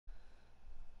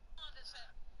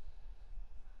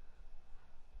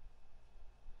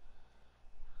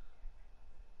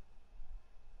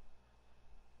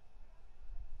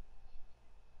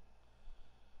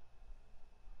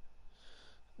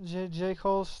J.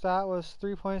 Cole's stat was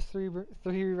 3 points, three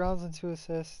rebounds, and 2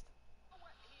 assists.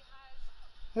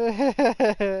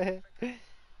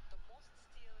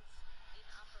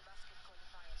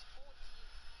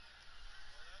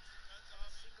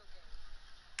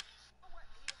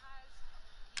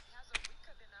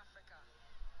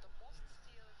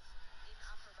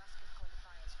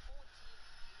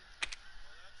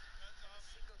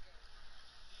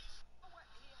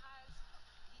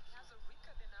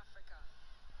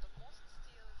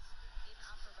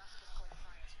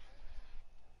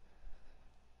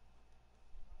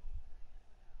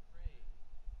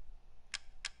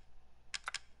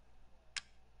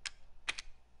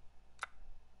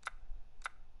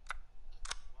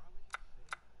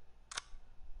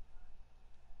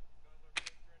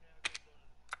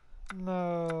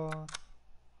 No.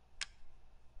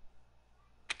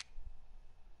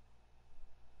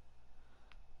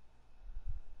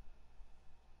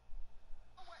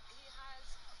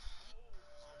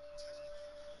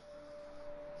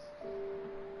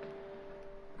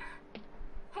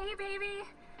 Hey, baby.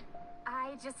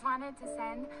 I just wanted to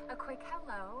send a quick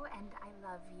hello, and I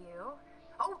love you.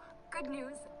 Oh, good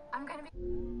news. I'm gonna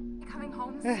be coming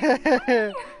home soon.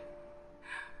 Yay!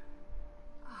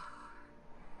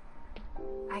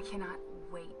 I cannot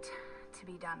wait to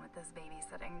be done with this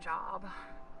babysitting job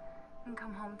and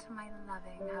come home to my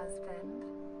loving husband.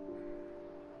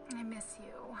 I miss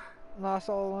you. Last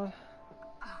all one.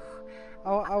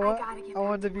 Oh, I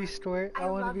want to be square. I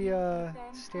want to be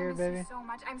stare, baby. I miss you so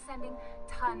much. I'm sending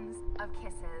tons of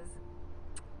kisses.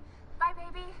 Bye,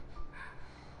 baby.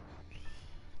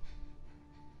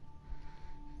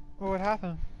 What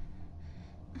happened?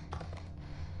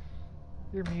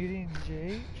 You're muting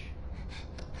Jake?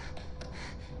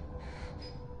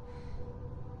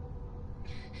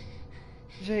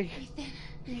 Jake.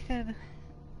 Ethan.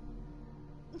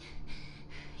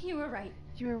 You were right.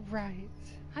 You were right.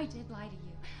 I did lie to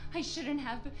you. I shouldn't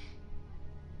have.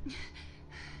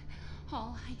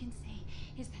 All I can say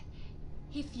is that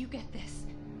if you get this,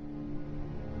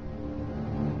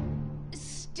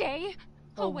 stay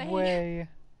away.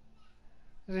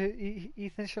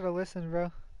 Ethan should have listened,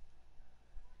 bro.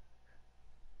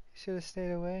 He should have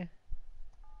stayed away.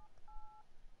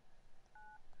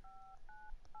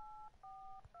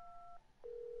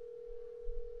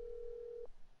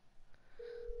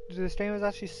 Dude, this game was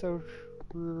actually so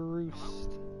roost.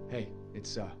 Hey,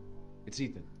 it's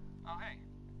Ethan. Oh, hey.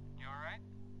 You alright?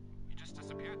 You just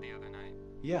disappeared the other night.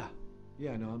 Yeah,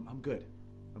 no, I'm good.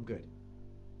 I'm good.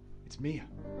 It's Mia.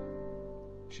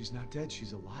 She's not dead,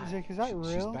 she's alive. Jake, is that real?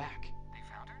 She's back. They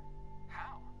found her?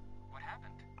 How? What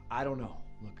happened? I don't know.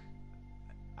 Look,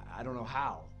 I don't know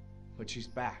how, but she's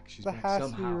back. She's That back has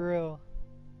somehow. to be real.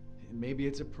 Maybe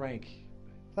it's a prank.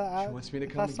 She wants me to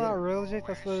If come that's and get not her. real, Jake,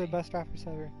 that's literally the best rappers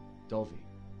ever.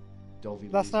 Dovey.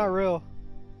 That's not real.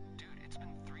 Dude, it's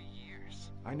been 3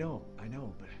 years. I know,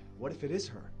 but what if it is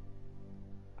her?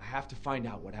 I have to find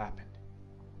out what happened.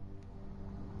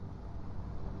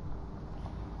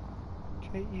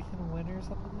 Okay, Ethan Winter or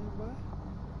something like that?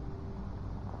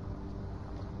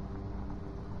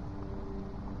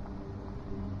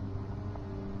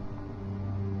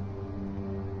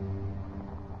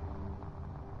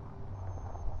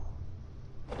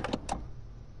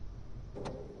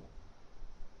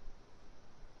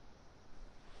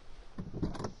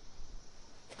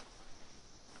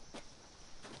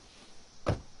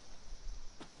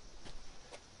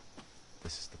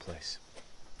 This is the place.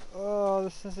 Oh, the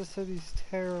sensitivity's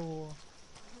terrible.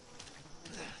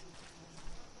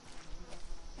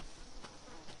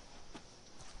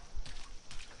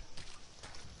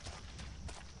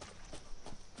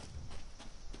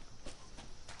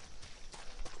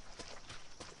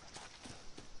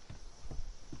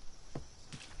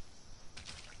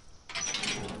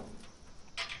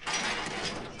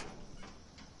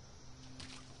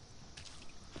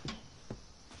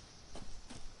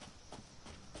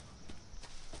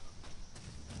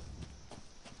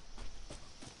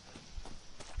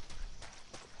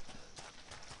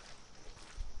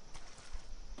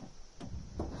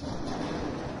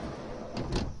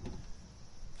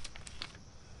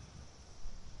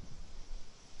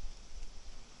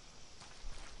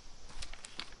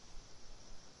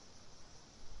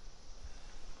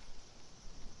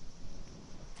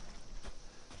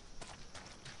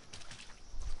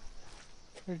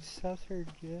 Her stuff, her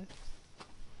gift.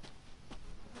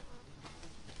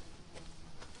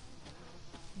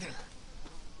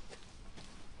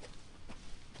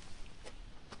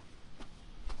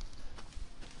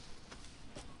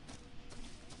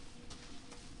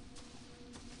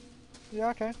 Yeah,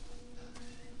 okay.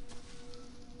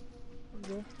 I'm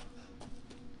good.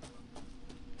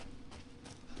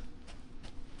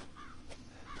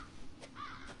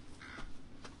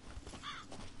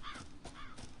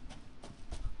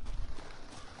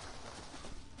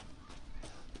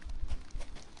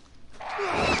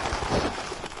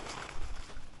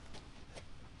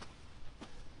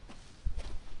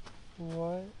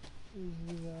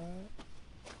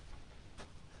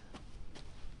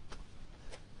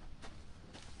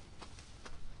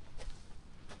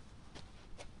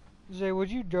 Jay,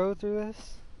 would you go through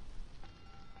this?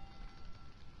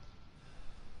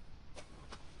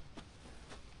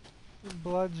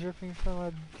 Blood dripping from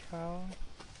a cow.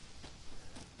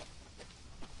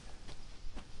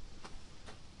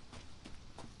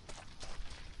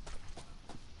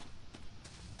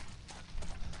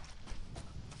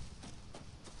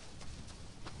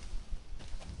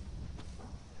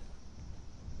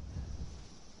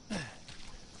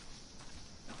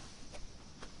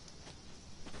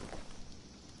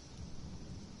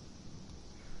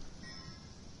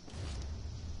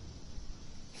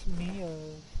 It's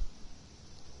Mia's.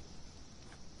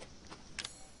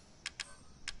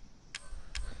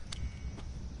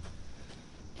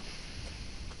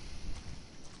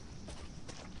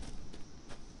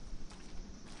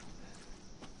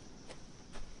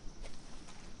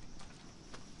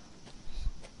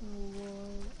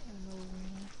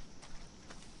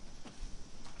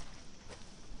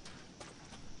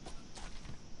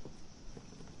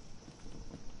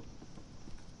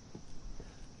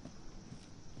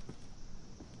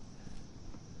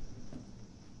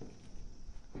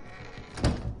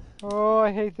 Oh,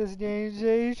 I hate this game,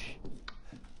 Jake.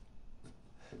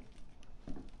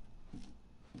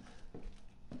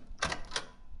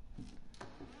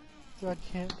 Dude, I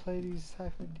can't play these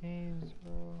type of games,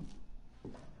 bro.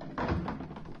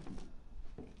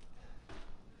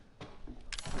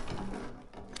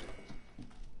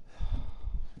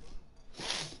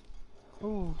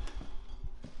 Ooh.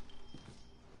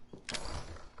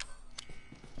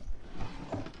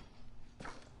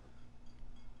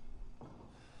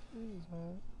 What is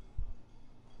that?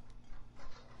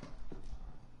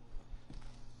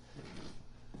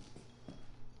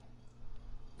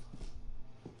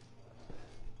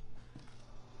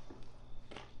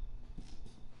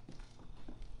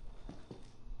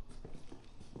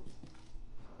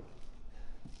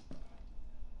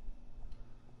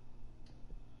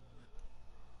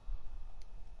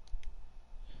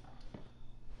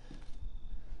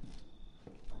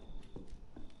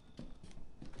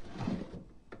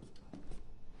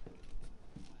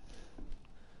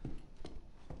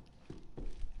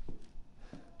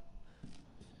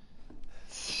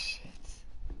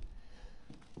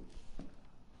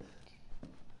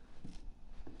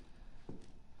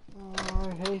 Oh,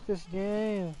 I hate this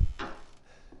game. I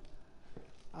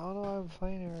don't know why I'm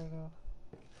playing it right now.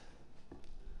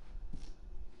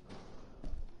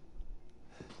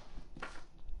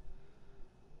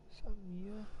 Is that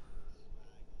Mia?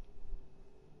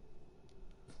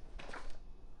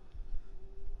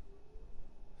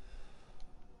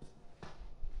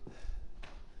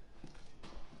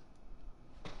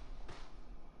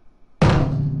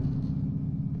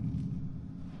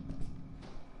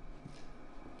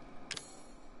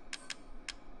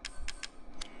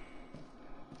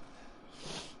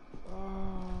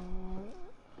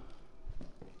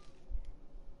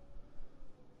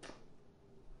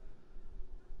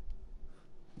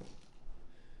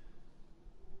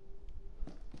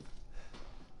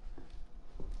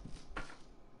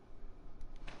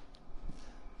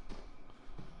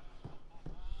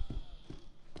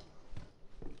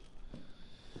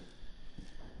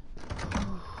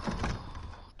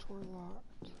 Door locked.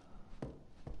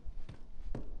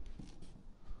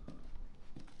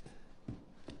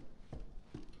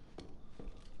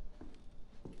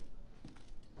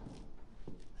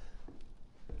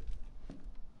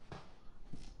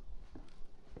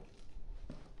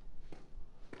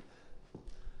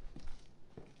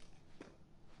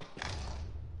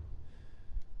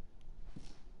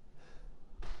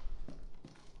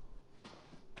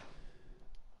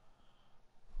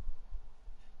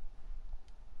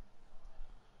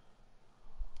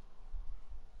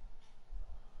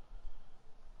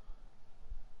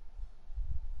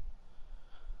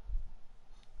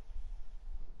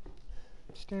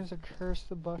 This game's a curse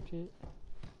the bucket.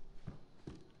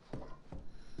 I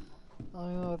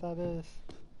don't even know what that is.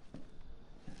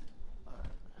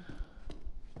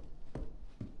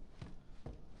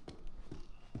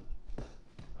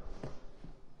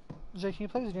 Jay, can you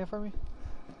play this game for me?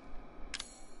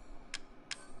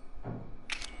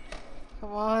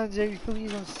 Come on, Jay,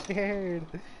 please, I'm scared.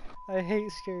 I hate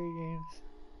scary games.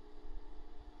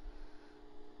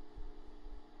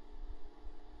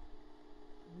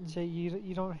 Jay,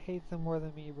 you don't hate them more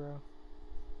than me, bro.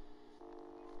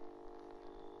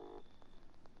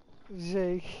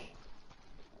 Jake.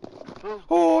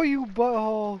 Oh, you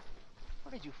butthole.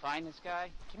 Where did you find this guy?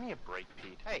 Give me a break,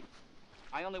 Pete. Hey,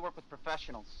 I only work with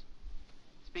professionals.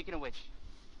 Speaking of which,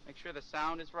 make sure the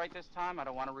sound is right this time. I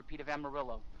don't want a repeat of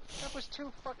Amarillo. That was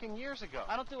 2 fucking years ago.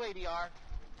 I don't do ADR.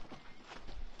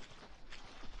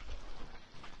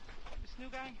 new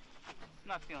guy? I'm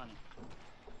not feeling it.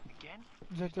 Again?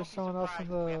 Is that Don't there's be someone else in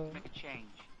surprised if we have the to make a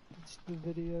change. it's the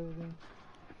video thing?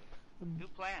 New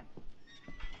plan.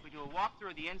 We do a walkthrough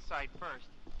of the inside first,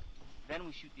 then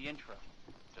we shoot the intro.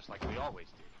 Just like we always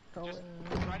do. Just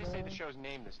try to say the show's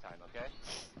name this time, okay?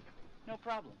 No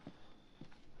problem.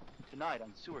 Tonight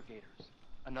on Sewer Gators,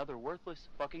 another worthless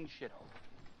fucking shithole.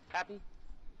 Happy?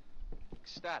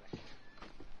 Ecstatic.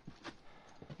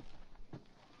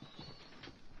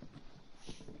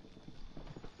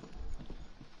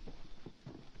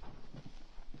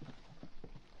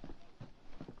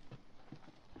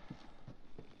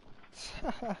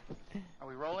 Are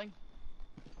we rolling?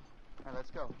 All right,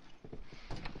 let's go.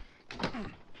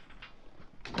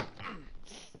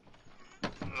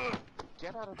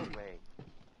 Get out of the way.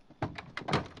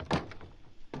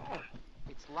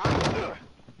 It's locked.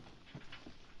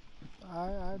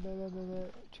 I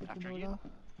check the After door you. now.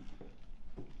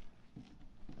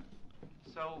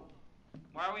 So,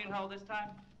 why are we in hell this time?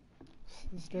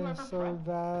 This You game's ever so prep?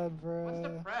 bad, What's the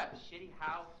bruh. prep? Shitty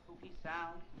house, spooky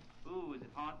sound. Ooh, is it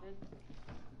haunted?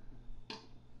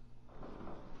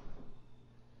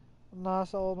 Nah,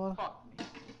 it's the old one. Fuck me.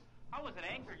 I wasn't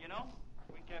anchored, you know?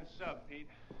 Weekend sub, Pete.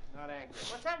 Not angry.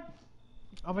 What's that?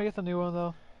 I'm gonna get the new one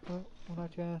though. When I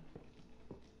can.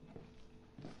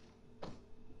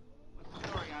 What's the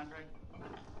story, Andre?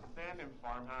 Abandoned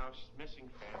farmhouse, missing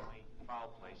family, foul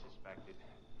play suspected.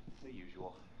 The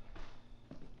usual.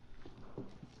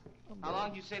 How long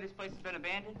did you say this place has been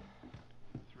abandoned?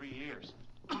 3 years.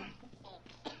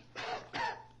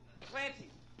 Clancy,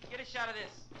 get a shot of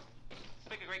this. Let's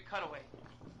make a great cutaway.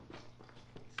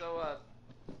 So,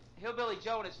 Hillbilly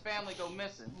Joe and his family go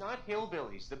missing. Not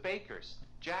hillbillies, the Bakers.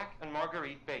 Jack and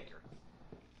Marguerite Baker.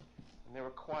 And they were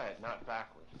quiet, not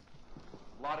backward.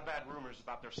 A lot of bad rumors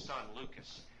about their son,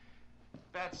 Lucas.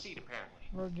 Bad seed, apparently.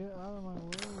 Bro, get out of my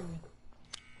way.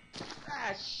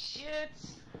 Ah, shit.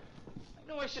 I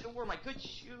know I should have worn my good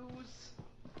shoes.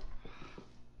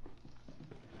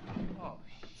 Oh,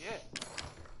 shit.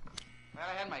 Glad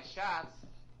I had my shots.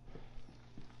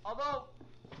 Although,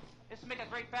 this would make a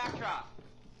great backdrop.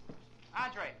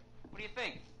 Andre, what do you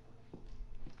think?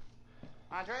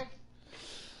 Andre?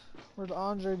 Where'd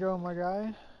Andre go, my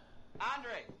guy?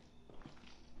 Andre!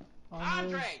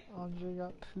 Andre! Andre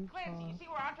got pooped Clancy, you on. see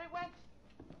where Andre went?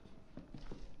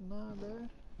 Nah, bro.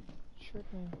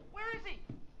 Tripping. Where is he?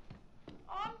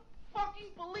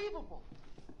 Unfucking believable.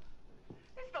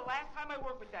 This is the last time I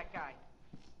work with that guy.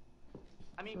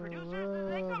 I mean, producers,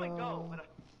 they come and go, but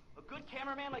a good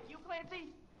cameraman like you, Clancy,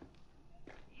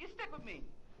 you stick with me.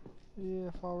 Yeah,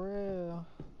 for real.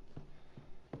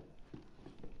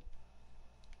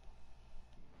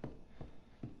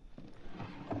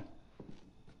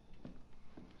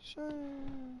 Sure.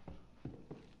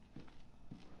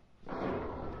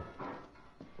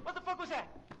 What the fuck was that?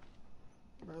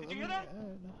 Bro, Did let you hear me that?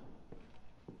 add.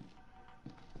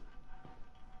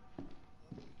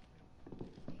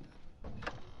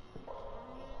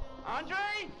 Andre?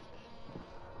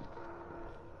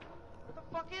 Where the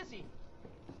fuck is he?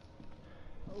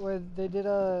 Wait, they did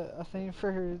a thing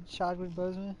for Chadwick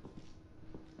Boseman.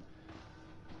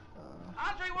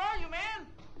 Andre, where are you, man?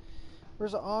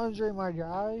 Where's Andre, my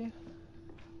guy?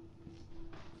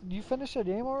 You finished the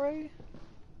game already?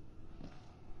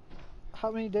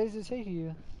 How many days did it take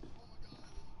you?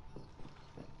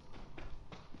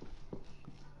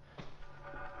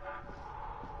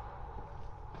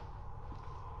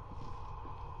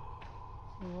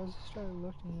 What was I started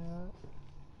looking at?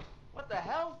 What the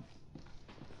hell?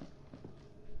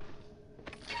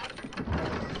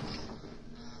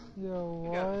 Yo,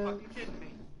 You gotta be what? fucking kidding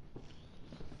me.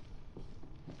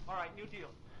 Alright, new deal.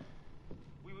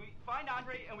 We find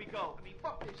Andre and we go. I mean,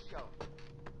 fuck this show.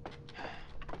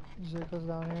 Zeke goes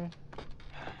down here.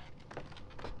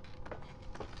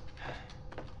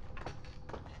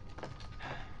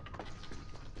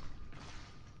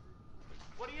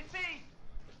 What do you see?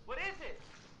 What is it?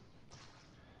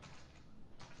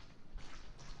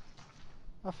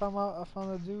 I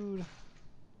found a dude.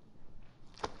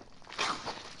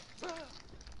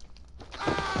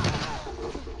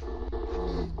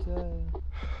 He's dead.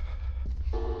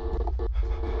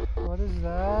 What is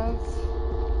that?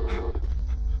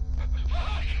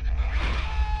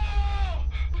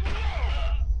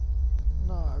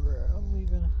 Nah, bro, I'm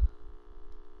leaving.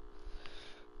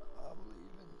 I'm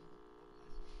leaving.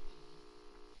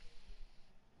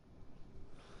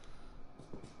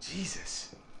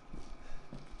 Jesus.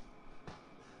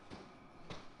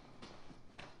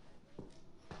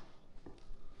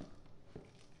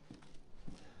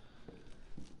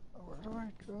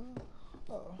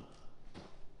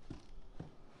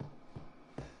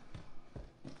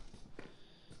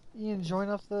 Ian, join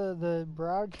up the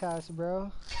broadcast, bro.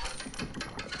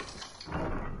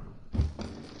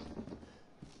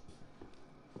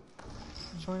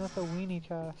 Join up the weenie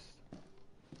cast.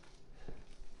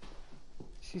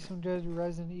 See some good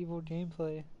Resident Evil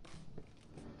gameplay.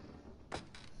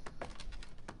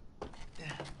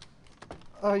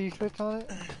 Oh, you clicked on it?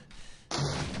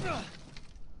 That's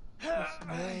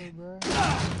no, bro.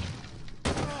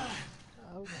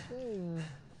 Okay.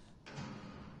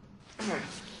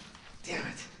 Damn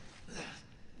it.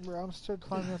 Bro, I'm still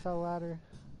climbing up that ladder.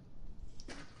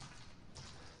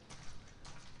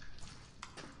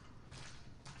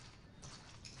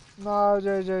 No,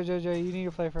 Jay, you need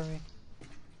to play for me.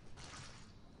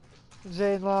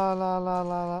 Jay,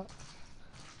 la.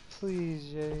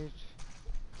 Please, Jay.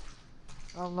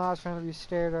 I'm not trying to be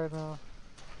scared right now.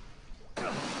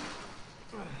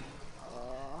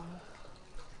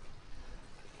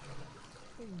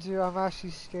 Dude, I'm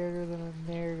actually scarier than a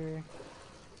narrator.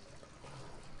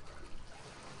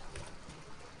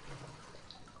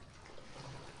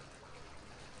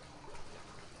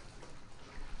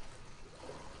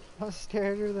 I'm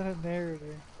scarier than a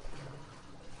narrator.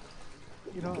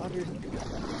 You don't understand.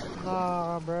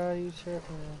 Nah, bro, you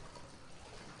tripping.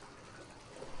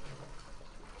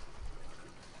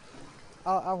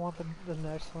 I want the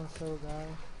next one so bad.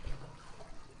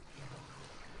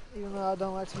 Even though I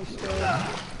don't like to be scared.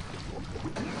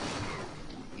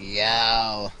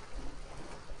 Yow.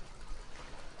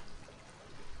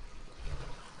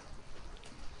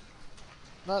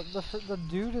 The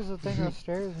dude is the thing that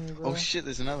scares me, bro. Oh shit,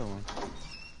 there's another one.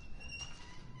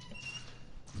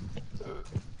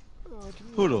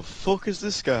 Who the fuck is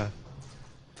this guy?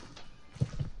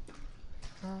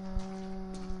 Can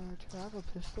I have a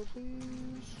pistol,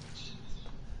 please?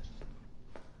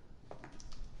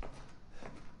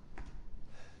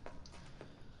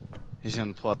 He's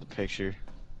gonna pull out the picture.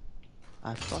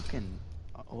 I fucking...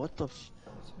 What the f...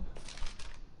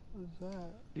 What's that?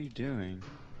 What are you doing?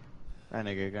 That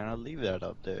nigga gonna leave that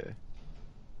up there.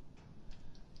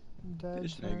 Dead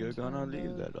This nigga gonna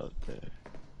leave dead. that up there.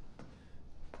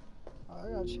 I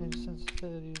gotta change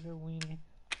sensitivities, they're weenie.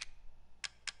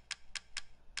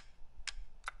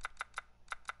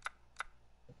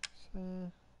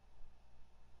 So...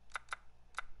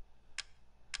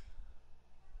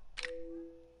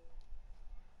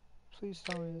 Please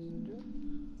tell me this is good.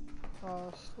 Oh,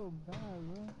 it's so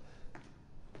bad, bro.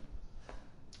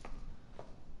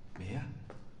 Mia?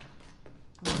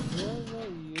 Is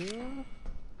that you?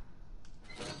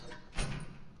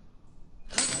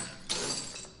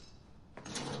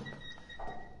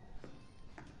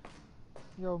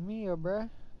 Yo, Mia, bruh. Mia.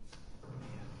 Oh,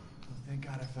 thank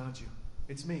God I found you.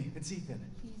 It's me. It's Ethan.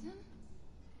 Ethan?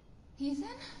 Ethan?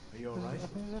 Are you alright? I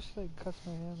think this like cuts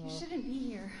my hand You off. shouldn't be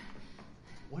here.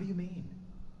 What do you mean?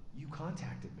 You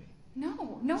contacted me.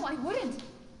 No, I wouldn't.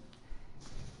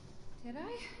 Did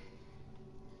I?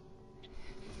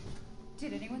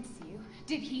 Did anyone see you?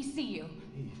 Did he see you?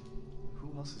 Hey,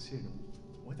 who else is here?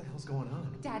 What the hell's going on?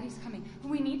 Daddy's coming.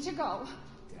 We need to go.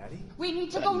 Daddy? We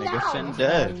need to That go nigga now. fin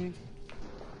dead. Daddy.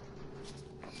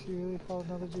 She really called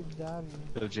another dude daddy.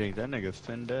 Yo, Jake, that nigga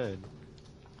fin dead.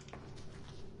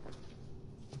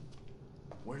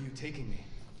 Where are you taking me?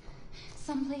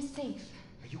 Someplace safe.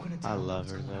 Are you gonna tell I me love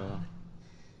what's her going though. on?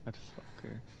 What the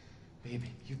fucker?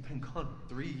 Baby, you've been gone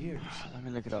 3 years. Let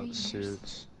me look at all the 3 years?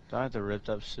 suits. Do I have the ripped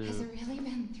up suit? Has it really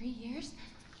been 3 years?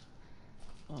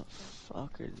 What the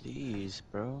fuck are these,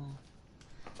 bro?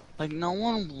 Like, no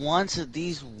one wants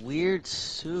these weird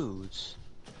suits.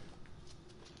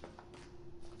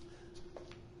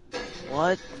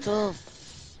 What the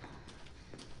f...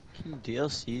 Can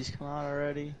DLCs come out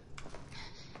already?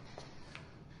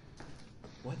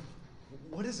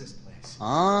 What is this place?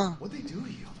 Huh? What'd they do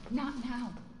to you? Not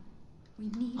now. We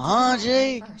need to Huh, go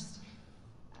Jake? first.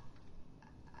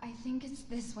 I think it's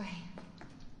this way.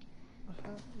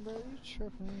 Bro, you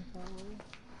tripping that way?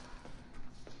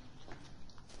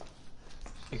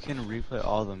 You can replay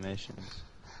all the missions.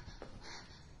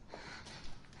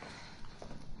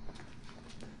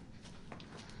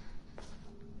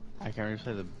 I can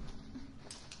replay the...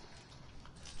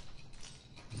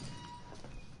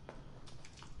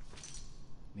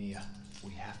 Mia,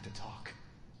 we have to talk.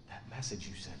 That message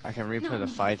you sent. I can replay No. the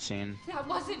fight scene. That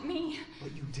wasn't me.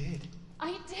 But you did.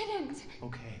 I didn't.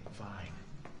 Okay, fine.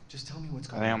 Just tell me what's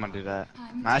I going think on. I'm gonna do that. I'm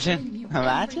telling Imagine? you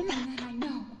Imagine? everything that I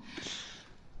know.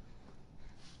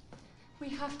 We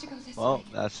have to go this Well, way.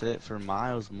 that's it for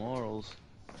Miles Morals.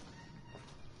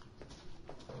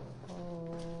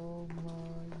 Oh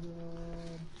my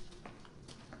god.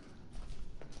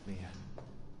 Mia,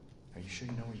 are you sure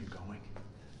you know where you're going?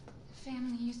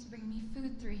 Family used to bring me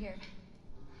food through here.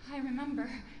 I remember.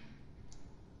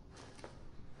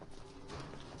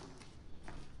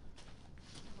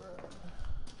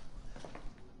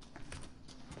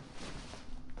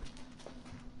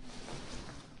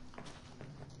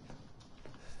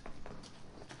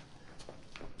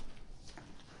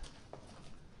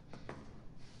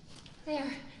 There.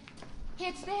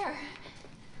 It's there.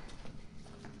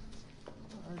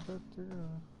 I go through.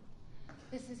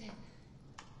 This is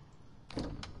it.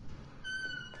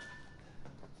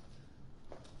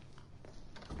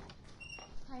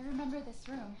 I remember this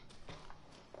room.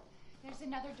 There's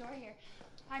another door here.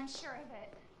 I'm sure of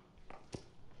it.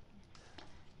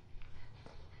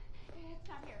 It's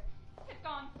not here. It's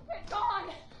gone. It's gone!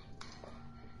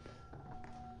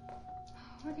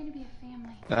 We're gonna be a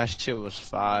family. That shit was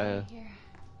fire. Right here.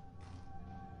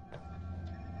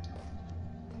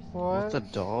 What the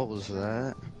doll was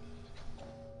that?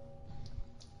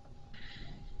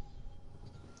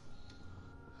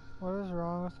 What is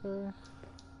wrong with her?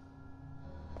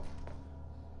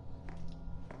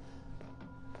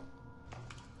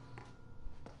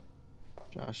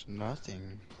 Josh,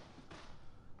 nothing.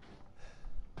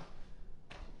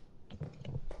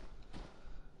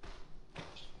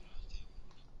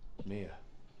 Mia,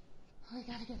 We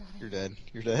gotta get out of here. You're dead.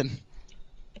 You're dead.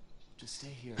 just stay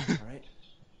here, alright?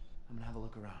 I'm gonna have a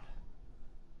look around.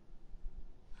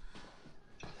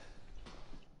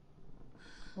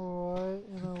 What,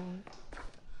 you know?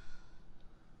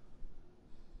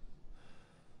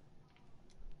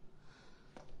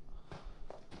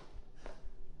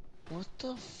 What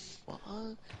the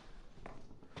fuck?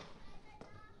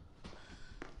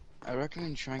 I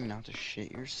recommend trying not to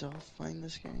shit yourself playing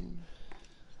this game.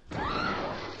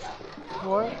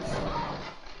 What?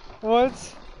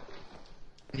 What?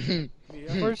 Mia?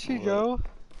 Where'd she go?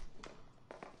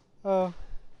 Oh.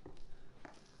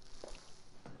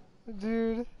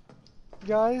 Dude.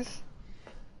 Guys?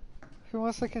 Who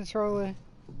wants the controller?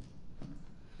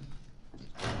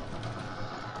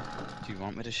 Do you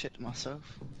want me to shit myself?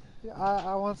 Yeah,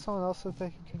 I want someone else to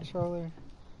take a controller.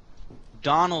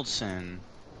 Donaldson.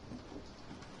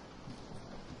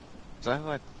 Is that who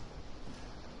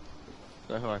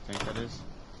I think that is?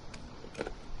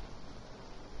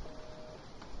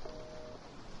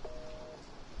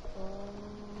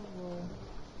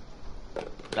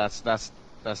 That's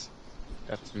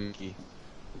Mickey.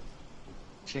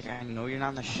 Chick, I know you're not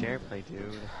in the share play,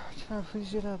 dude. Can I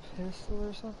please get a pistol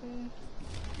or something?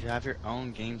 You have your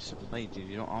own games to play, dude.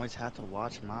 You don't always have to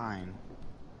watch mine.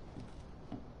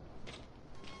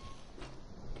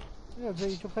 Yeah, but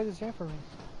you can play this game for me.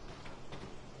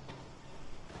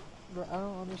 Bro, I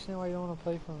don't understand why you don't want to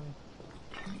play for me.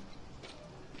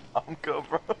 I'm good,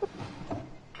 bro.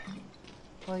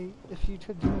 Like, if you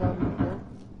could do it, that would be good.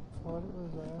 What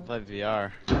was that? Play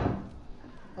VR.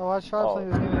 Oh, I tried playing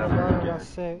this game in VR and I got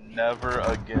sick. Never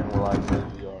again will I play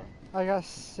VR. I got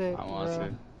sick, I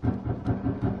want bro.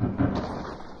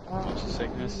 to.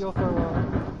 Sickness? You'll throw up.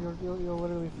 You'll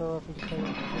literally throw up if you play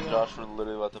it. Josh was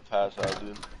literally about to pass out,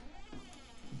 dude.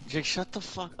 Jake, shut the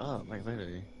fuck up. Like,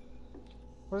 literally.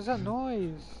 What is that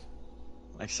noise?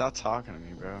 Like, stop talking to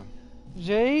me, bro.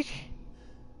 Jake?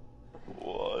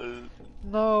 What?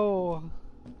 No.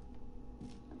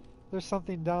 There's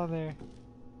something down there.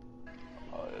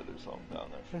 Oh yeah, there's something down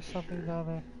there. There's something down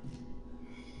there.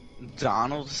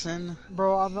 Donaldson?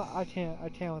 Bro, I can't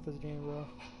with this game, bro.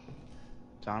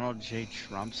 Donald J.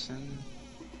 Trumpson?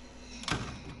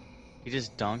 He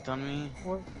just dunked on me?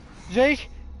 What? Jake?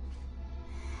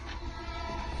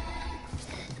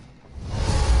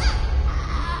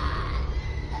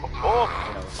 Oh!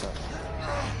 Yeah, what's up?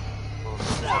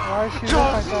 Why does she look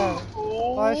like that?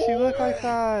 Why does she look like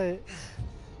that?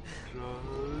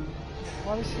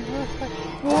 Why does she look like...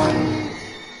 What?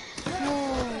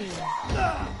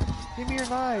 No. Give me your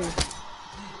knife.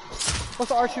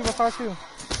 What's R2? What's R2?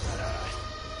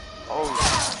 Oh,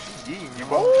 you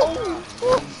bro.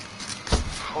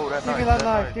 Oh, that Give me that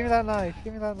knife. Give me that knife.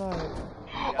 Give me that knife.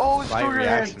 Oh, it's Light through your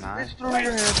reaction hand. knife. It's through your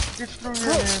hand. It's through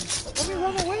your hand. Let me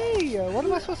run away. What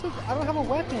am I supposed to... I don't have a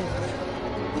weapon.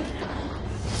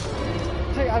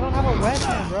 Jake, I don't have a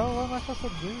weapon, bro. What am I supposed to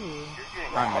do?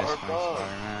 I miss my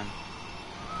Spider-Man.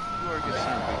 You are getting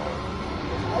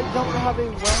I don't have a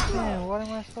weapon. What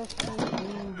am I supposed to do,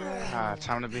 bro? Ah,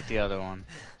 time to beat the other one.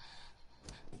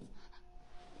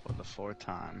 For the fourth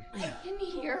time. I can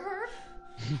hear her.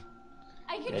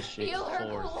 I can Yes, Jake, feel her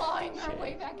fourth, clawing her Jake.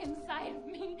 way back inside of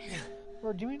me.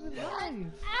 Bro, give me the knife.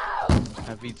 Ow!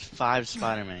 I beat 5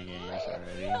 Spider-Man games Leave me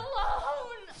already. alone!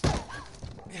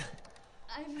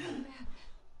 I feel bad.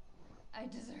 I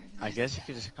deserve this. I guess you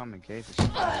could just come and gay for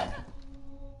Spider.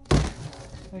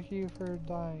 Thank you for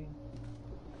dying.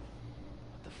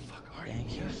 What the fuck are you?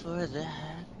 Thank you for the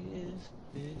happiest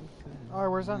day.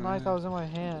 Alright, where's that knife that was in my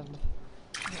hand?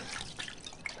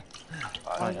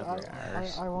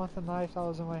 I want the knife that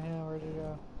was in my hand. Where'd it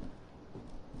go?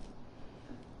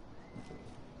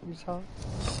 You tell.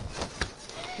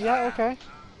 Yeah, okay.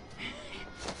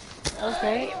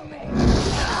 Okay.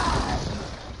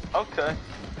 Okay.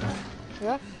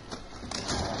 Yeah?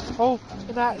 Oh,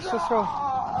 and that, let's go.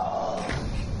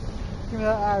 Give me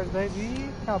that axe, baby.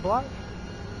 Can I block?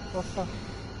 Let's go.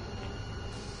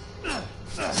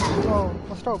 Oh,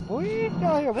 let's go, boy. Get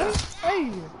out here, boy.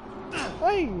 Hey!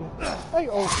 Hey! Hey!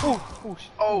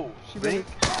 Oh, she Link.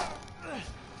 it.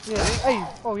 Yeah, hey!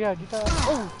 Oh, yeah, get that.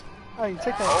 Oh! Hey,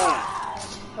 take that.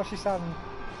 Oh, she stabbed me.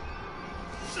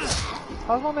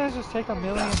 How's my man just take a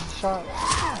million shots?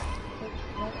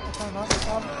 Can I not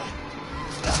stab him?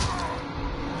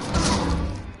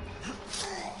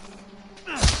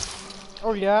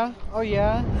 Oh yeah, oh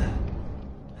yeah.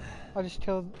 I just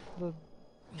killed the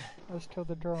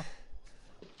girl.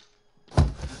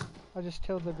 I just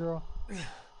killed the girl.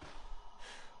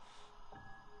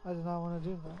 I did not want to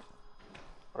do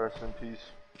that. Rest in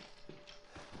peace.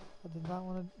 I did not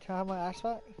want to. Can I have my axe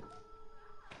back?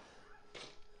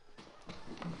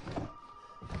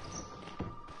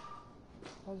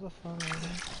 That was a fun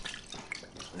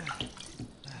one.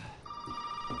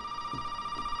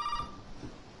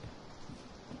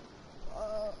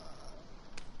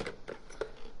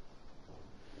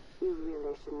 You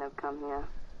really shouldn't have come here.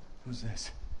 Who's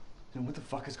this? And what the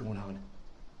fuck is going on?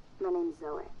 My name's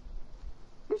Zoe.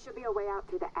 There should be a way out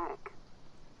through the attic.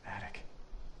 Attic.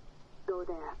 Go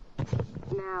there.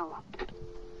 Now.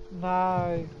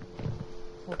 No.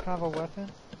 What kind of a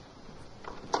weapon?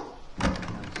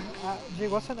 Gee,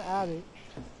 what's an attic?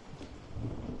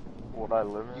 What I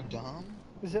live in? You dumb?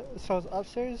 Is it, so it's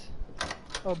upstairs?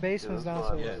 Oh, basement's Yeah, that's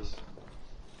what I downstairs. Yes.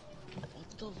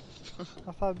 What the fuck?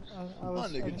 I thought, I My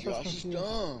was nigga just Josh is confused.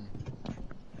 dumb.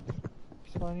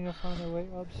 So I need to find a way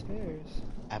upstairs.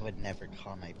 I would never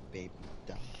call my baby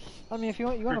dumb. I mean, if you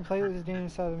want to play this game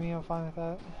instead of me, I'm fine with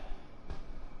that.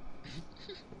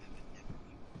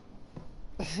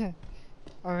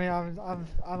 I mean,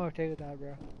 I'm okay with that,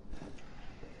 bro.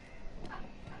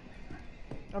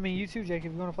 I mean, you too, Jake.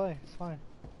 If you want to play, it's fine.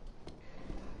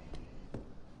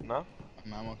 No?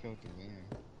 I'm okay with the game.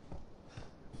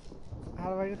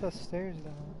 How do I get the stairs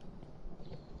down?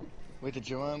 Wait, the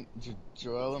Joel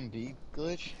Embiid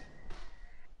glitch?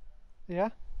 Yeah.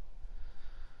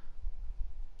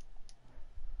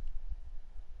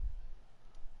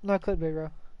 No clickbait, bro.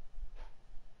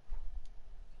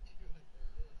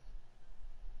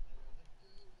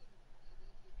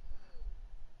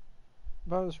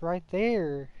 Bro, it's right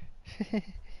there.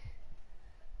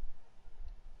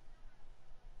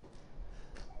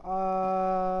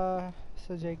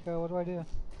 So Jacob, what do I do?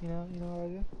 You know what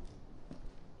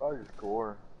I do? I just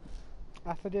gore. I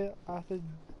have to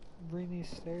bring these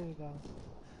stairs down.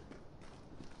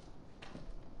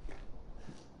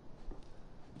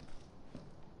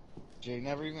 Jake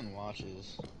never even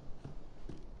watches.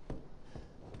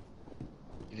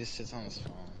 He just sits on his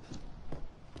phone.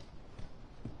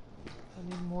 I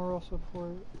need moral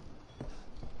support.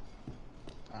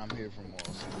 I'm here for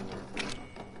moral support.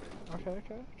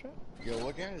 Okay. Yo,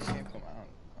 what game did this game come out?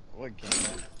 What game?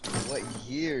 What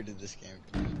year did this game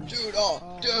come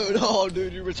out? Dude,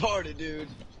 dude, you're retarded, dude.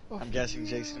 I'm guessing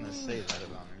Jake's gonna say that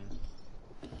about me.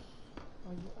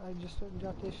 I just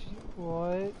got this.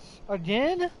 What?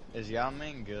 Again? Is Yao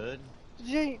Ming good?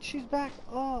 Jake, she's back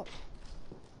up.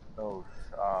 Oh,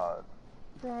 God.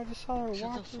 Bro, I just saw her Shut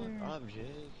walk the fuck here. up,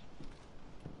 Jake.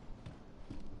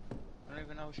 I don't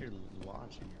even know if you're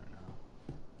watching or not.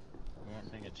 You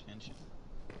weren't paying attention.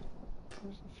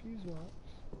 Where's the fuse box?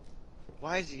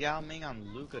 Why is Yao Ming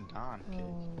on Luka Doncic?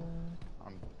 Oh,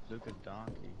 On Luka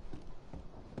Donkey.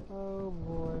 oh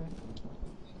boy.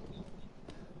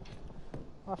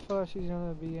 I feel like she's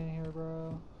gonna be in here,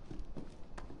 bro.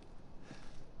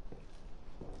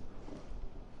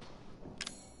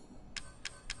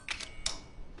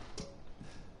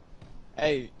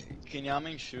 Hey, can Yao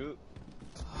Ming shoot?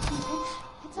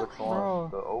 Which Bro. one?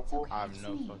 The opal? I have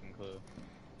no fucking clue.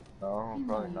 No,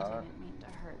 probably not.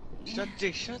 Shut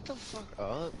the fuck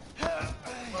up.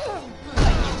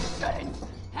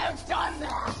 Have done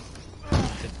that!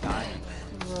 The diamond.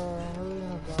 Bro, I'm really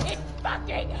gonna die. It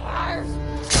fucking hurts!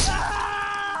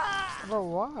 Bro,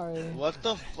 why? What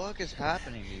the fuck is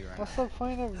happening to you right What's now? the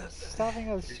point of stabbing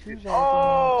a screwdriver?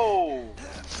 Oh!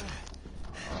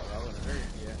 Oh, that would hurt,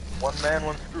 yeah. One man,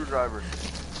 one screwdriver.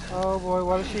 Oh boy,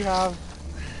 what does she have?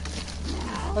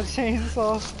 A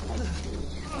chainsaw.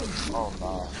 Oh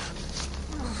no.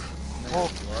 Oh,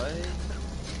 what?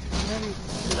 Maybe.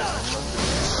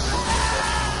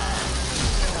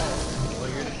 Well,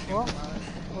 you're the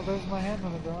Well, there's my hand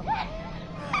on the ground.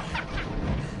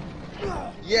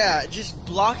 Yeah, just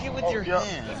block it with your yeah,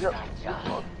 hand.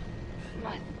 yeah.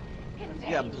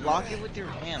 Yeah, block it with your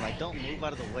hand. Like, don't move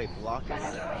out of the way. Block it with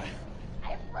your hand.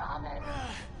 I promise.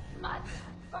 Must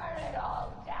burn it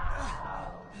all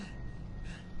down.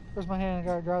 Where's my hand? I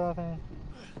gotta grab that thing.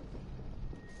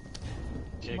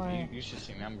 Jake, you should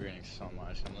see me. I'm grinning so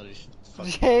much. I'm literally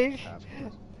fucking Jake?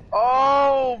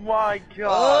 Oh my god!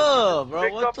 Oh, bro,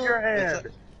 Pick what up the? your hand.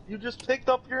 You just picked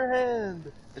up your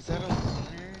hand. Is that a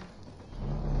winner?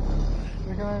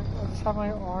 You're gonna, I just have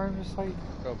my arm just like.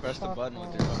 Bro, press the button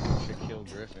with your fucking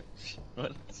Shaquille Griffin.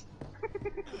 What?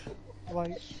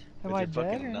 Like, am With I your dead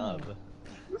fucking or nub. not?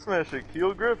 This man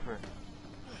Shaquille Griffin.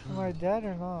 Am I dead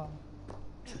or not?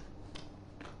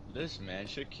 This man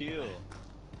Shaquille.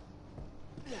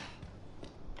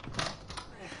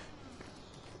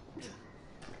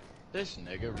 This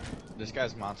nigga. This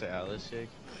guy's Monte Ellis, Jake.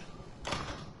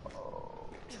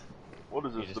 What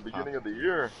is He this? just The beginning popped. of the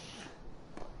year?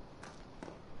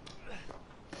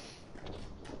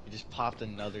 He just popped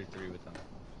another 3 with him.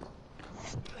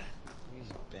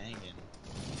 He's banging.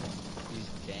 He's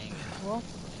ganging. Well,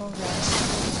 some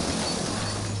guy.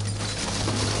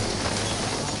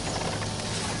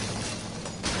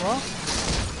 Well?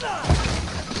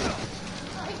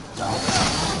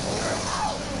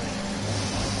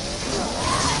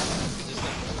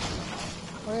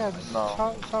 Oh yeah, just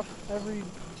chop every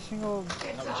single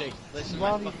No, Jake, listen,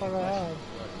 body my part fucking I have.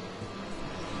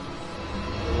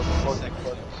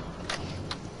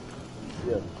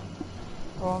 Yeah.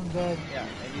 Oh, I'm dead. Yeah,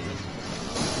 maybe this.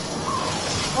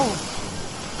 Oh!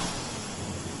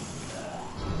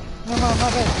 No, I'm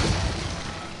not dead.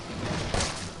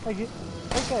 I get.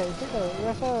 Okay.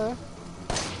 Yes, sir.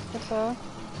 Yes, sir.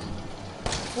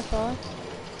 Yes, sir.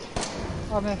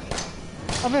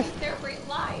 I missed. They're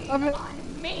relying I'm in-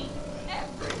 on me.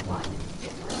 Everyone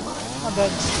is relying I'm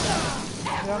dead. on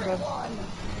Yeah, I'm dead.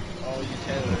 Oh, you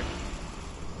Taylor.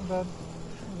 I'm dead.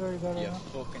 I'm very dead right You now.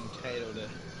 fucking Taylor.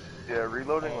 Yeah,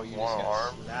 reloading Oh, with you one just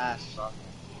arm. got slashed.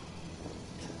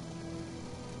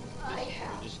 I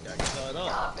have You just got cut up.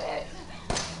 stop it.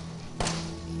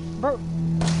 Bro!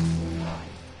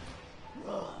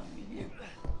 Oh,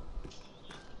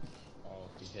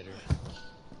 he hit her.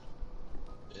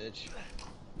 Bitch.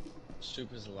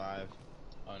 Soup is alive.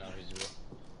 Oh no, he's real.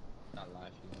 Not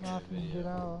live. He's Not in a get video.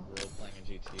 out. Role playing in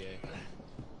GTA.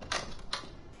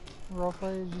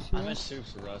 Roleplay, did you see I that? miss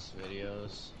Soup's Rust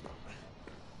videos.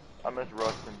 I miss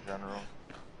Rust in general.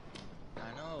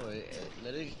 I know.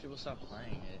 Literally, people stop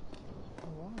playing it.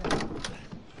 Why?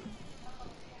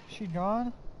 She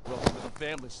gone? Welcome to the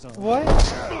family, son. What?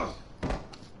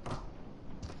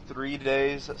 3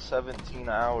 days, 17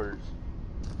 hours.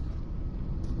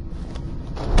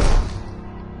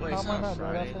 Wait, How it's am I not not dead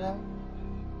Friday. after that?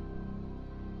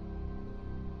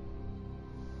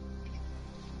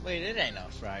 Wait, it ain't no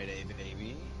Friday,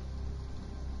 baby.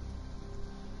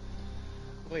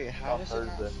 Wait, how On is it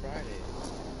not Thursday. Friday?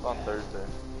 On Thursday.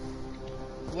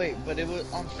 Wait, but it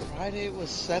was on Friday. It was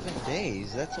 7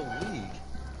 days. That's a week.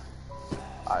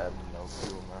 I have no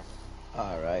clue, man.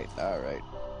 All right.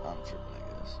 I'm tripping,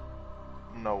 I guess.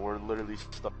 No, we're literally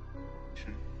stuck.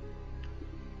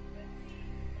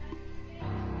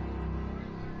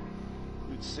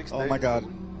 Dude, 6 days. Oh my God.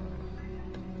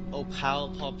 Oh,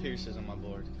 Paul Pierce is on my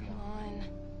board. Come Come on. on.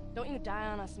 Don't you die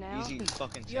on us now. Easy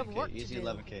fucking You have 10K. work to Easy do.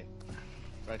 11K.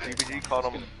 Right there. PBG called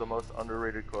him the most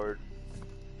underrated card.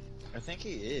 I think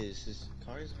he is. His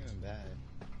card isn't even bad.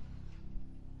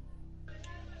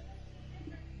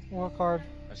 What card?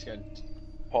 That's good.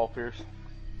 Paul Pierce.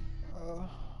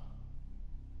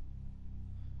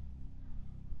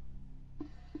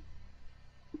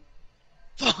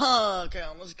 Fuck! I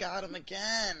almost got him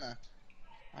again.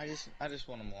 I just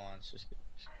want him once. Just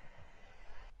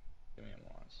give me him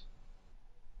once.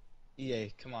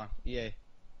 EA, come on, EA.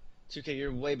 2K,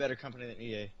 you're way better company than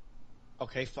EA.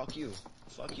 Okay, fuck you.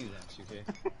 Fuck you then,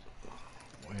 2K.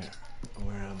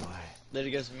 Where am I?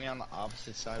 Literally gets me on the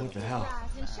opposite side What of the the hell? Rise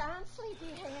and shine,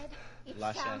 sleepyhead. It's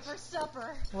Last time chance. for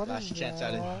supper. What Last is chance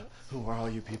that? at it. Who are all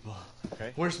you people?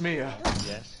 Okay. Where's Mia?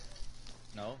 Yes.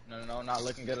 No, not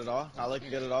looking good at all. Not looking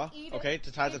good at all. Okay,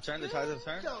 the tides have turned, Dumb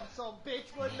some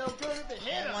bitch wasn't no good if it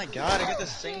hit Oh my god, I got the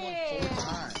same one 4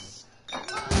 times.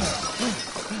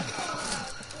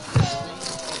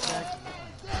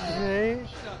 Jay?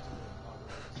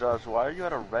 Josh, why are you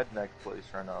at a redneck place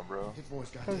right now, bro?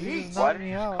 Because he just Why knocked did he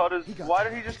me just out. cut his? Why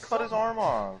did he just cut his arm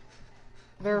off?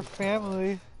 They're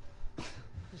family.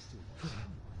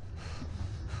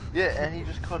 Yeah, and he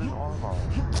just cut his arm off.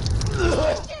 Shut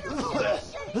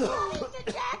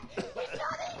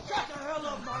the hell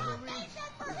up, Marguerite!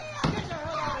 Get the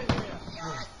hell out of here!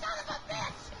 You're a son of a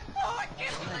bitch! Oh, I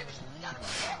can't believe it! Son of a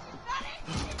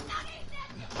bitch! It's not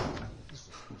eating! This is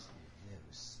supposed to be a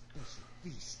very special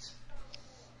feast.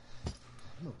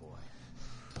 No boy.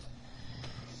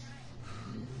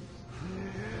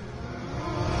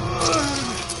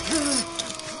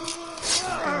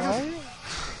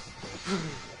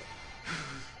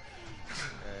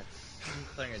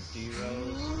 Playing a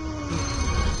D-Rose.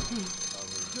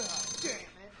 God damn it!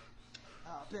 I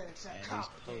bet it's that And he's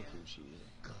cop. Poku cheesing.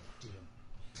 Goddamn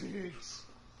pigs!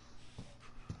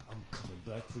 I'm coming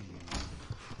back for you.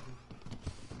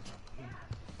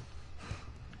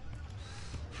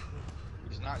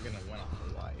 He's not gonna win off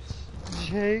the whites.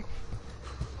 Jake,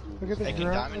 look at the Hey, can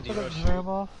Diamond look at Diva the shoot?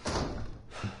 grandma.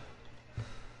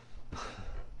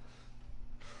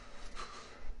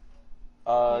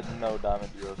 No, Diamond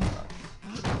Zero's not.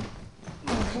 I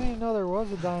didn't even know there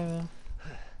was a diamond.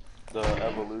 The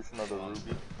evolution of the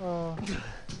ruby. Oh,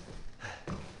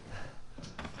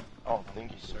 I don't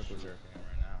think he's Circle jerking him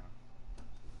right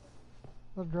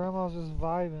the grandma's just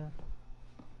vibing.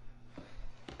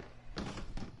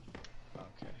 now.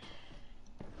 Okay.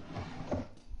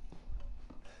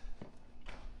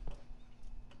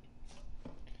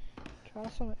 Try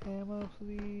some ammo,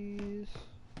 please.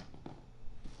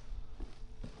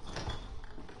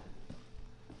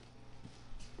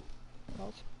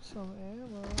 Also some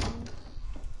ammo.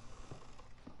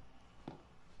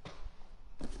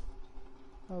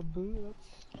 A boot, that's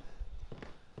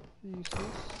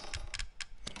useless.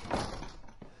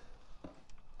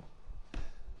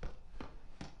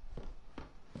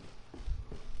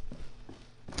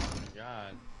 Oh my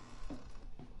god.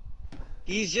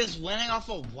 He's just winning off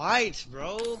of whites,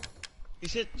 bro.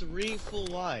 He's hit 3 full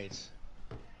whites.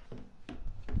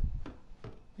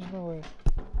 There's no way.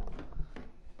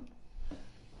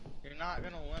 You're not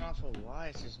gonna win off of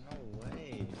whites. There's no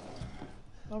way.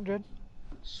 I'm good.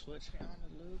 Switch me on to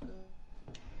Luca.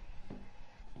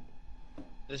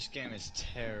 This game is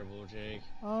terrible, Jake.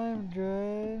 I'm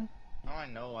good. Now I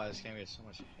know why this game gets so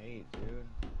much hate, dude.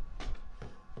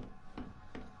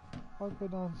 I'll go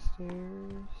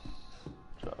downstairs.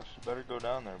 Josh, you better go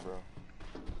down there, bro.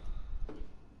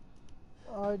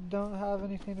 I don't have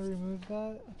anything to remove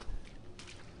that.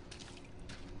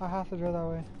 I have to go that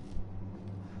way.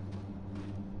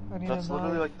 I need That's a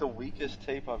literally knife. like the weakest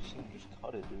tape I've seen. Just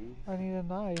cut it, dude. I need a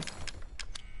knife.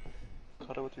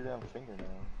 Cut it with your damn fingernail.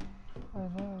 I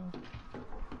know.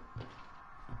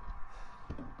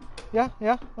 Yeah,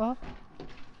 uh-huh.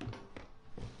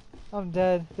 I'm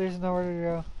dead. There's nowhere to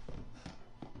go.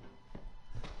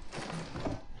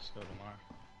 Let's go tomorrow.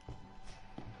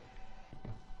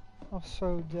 I'm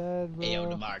so dead, bro. Hey, yo,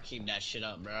 Demar, keep that shit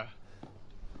up, bro.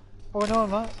 Oh, no, I'm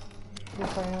not.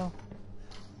 Yes, I am.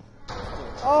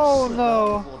 Oh,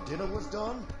 no. Before dinner was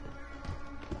done?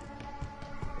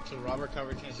 So Robert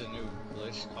Covington's a new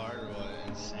glitch card, or what?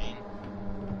 Insane.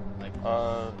 Like,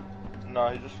 no,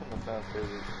 he's just from the fan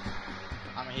favorite.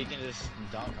 I mean, he can just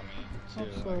dunk on me too.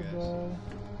 I'm so I guess.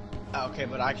 dead. Okay,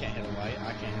 but I can't hit a white.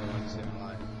 I can't hit a white sitting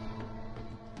white.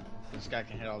 This guy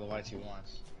can hit all the whites he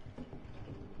wants.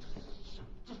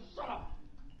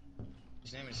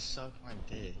 His name is Suck My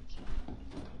Dick.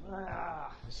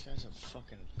 This guy's a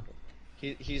fucking.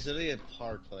 He's literally a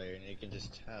park player, and you can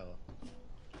just tell.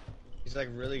 He's like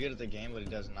really good at the game, but he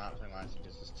does not play Minds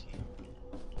against his team.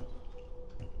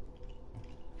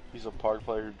 He's a park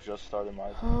player who just started my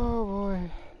team. Oh, boy. I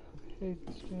hate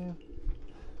this game.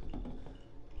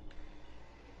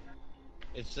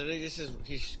 It's literally just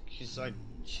he's like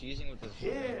cheesing with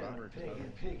his Robert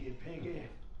Piggy.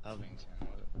 Covington.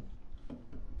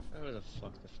 Whatever the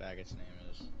fuck the faggot's name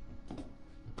is.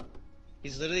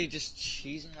 He's literally just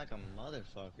cheesing like a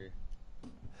motherfucker.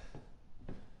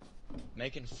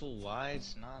 Making full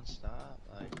wides non-stop,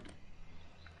 like.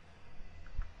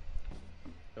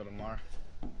 Go to Mar.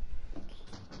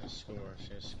 She's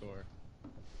gonna score.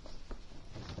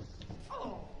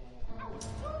 Oh, I was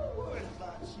so worried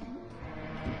about you.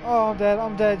 Oh,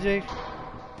 I'm dead, Jake.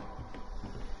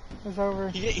 It's over.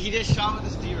 He just shot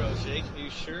with his D-Rose, Jake. Are you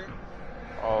sure?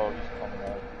 Oh, he's coming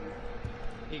out.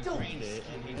 He greened it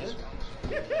and he just runs.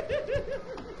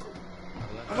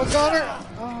 I'm a gunner!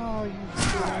 Oh, you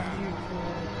fool.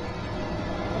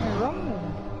 Let me run.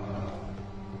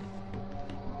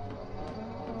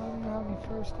 I don't even have any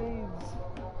first aids.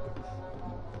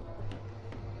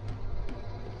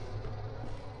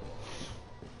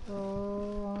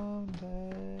 Oh, I'm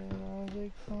dead.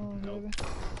 Isaac, come on, baby.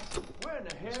 Where in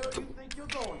the hell do you think you're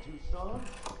going to, son?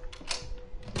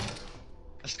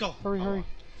 Let's go. Hurry, Oh, hurry.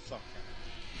 fuck.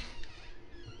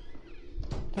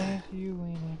 Thank you,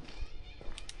 Weenie.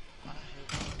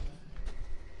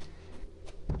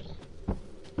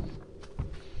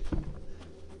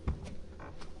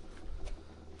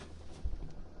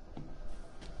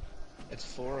 It's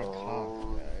 4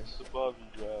 o'clock, guys. It's above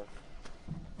you, Jack.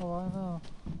 Oh, I know.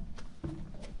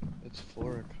 It's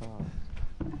 4 o'clock.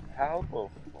 How the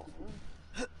fuck?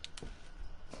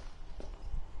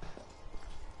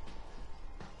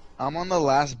 I'm on the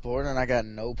last board and I got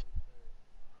no.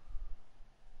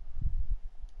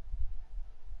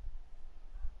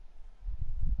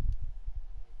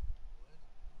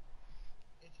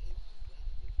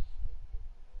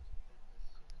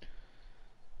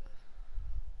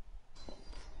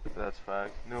 That's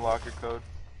fact. New locker code.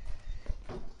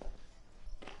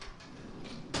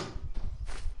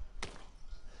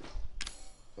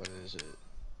 What is it?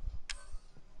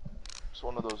 It's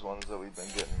one of those ones that we've been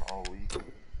getting all week.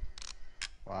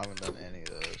 Well, I haven't done any of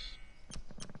those.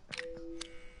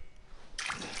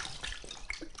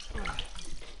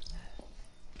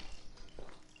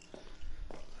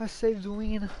 I saved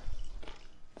Ween.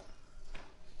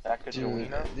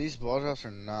 Dude, these ball drops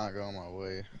are not going my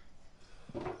way.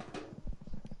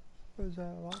 What is that,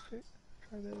 a lockpick?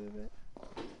 Try that a bit.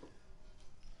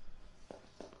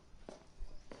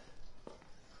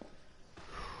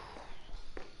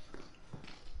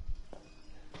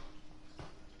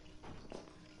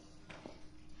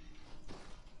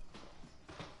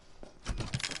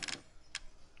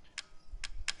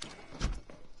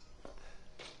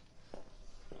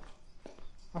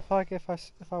 I feel like if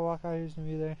I walk out, he's gonna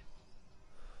be there.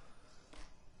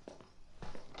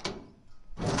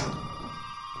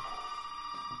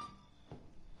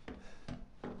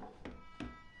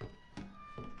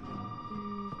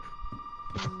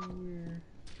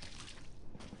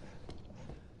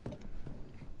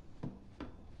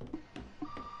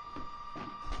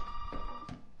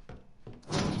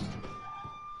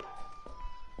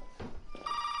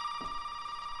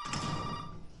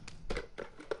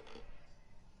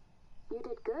 You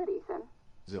did good, Ethan.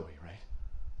 Zoe, right?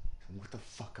 And what the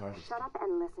fuck are these? Shut up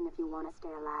and listen if you want to stay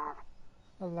alive.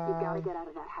 Alive. You gotta get out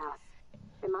of that house.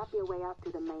 There might be a way out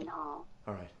through the main hall.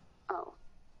 Alright. Oh,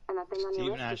 and that thing on your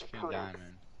Steven wrist Ice is a Cream codex.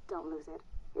 Diamond. Don't lose it.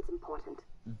 It's important.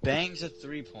 Bangs a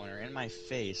 3-pointer in my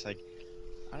face. Like,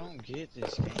 I don't get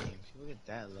this game. People get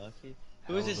that lucky.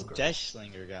 Who is this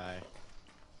Deschlinger guy?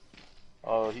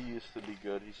 Oh, he used to be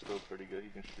good. He's still pretty good. He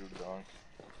can shoot a dunk.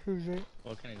 Who's it?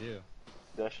 What can he do?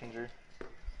 Deschinger.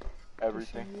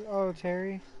 Everything. Oh,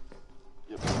 Terry.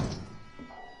 Yep.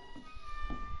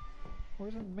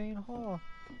 Where's the main hall?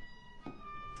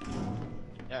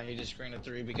 Yeah, he just screened a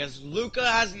 3 because Luca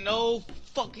has no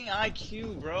fucking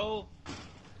IQ, bro.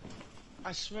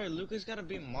 I swear, Luca's gotta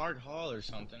be Mark Hall or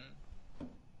something.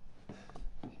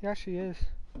 He actually is.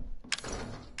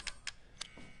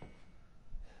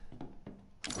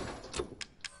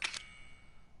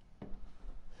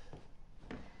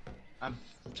 I'm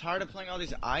tired of playing all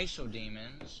these ISO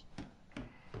demons.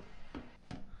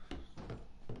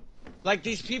 Like,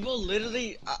 these people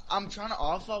literally, I'm trying to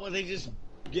off-out where they just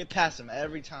get past them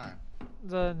every time.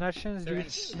 The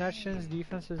Netshin's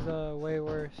defense is way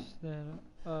worse than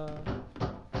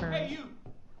current. Hey, you!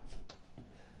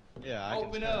 Yeah, I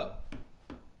Open can tell. up!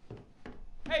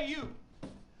 Hey, you!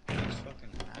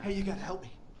 Hey, you gotta help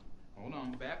me. Hold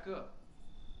on, back up.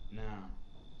 Now,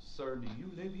 sir, do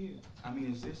you live here? I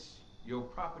mean, is this your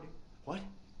property? What?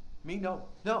 Me? No.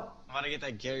 No. I'm about to get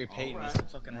that Gary Payton. All right.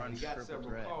 He's fucking Now, run we got triple several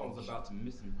threat. calls about some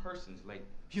missing persons lately.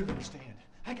 You don't understand.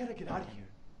 I gotta get out of here.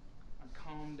 Now,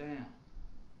 calm down.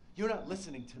 You're not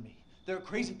listening to me. There are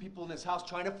crazy people in this house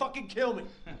trying to fucking kill me.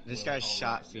 This Well, guy's all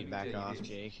shot right, let me feedback tell you off, this.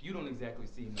 Jake. You don't exactly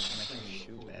seem like Make you're you playing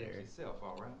shoot the better. yourself,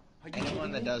 all right?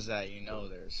 Anyone that does that, you know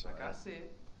there's Like I said,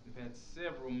 we've had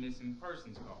several missing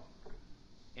persons calls.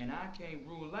 And I can't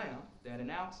rule out that an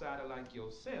outsider like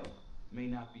yourself may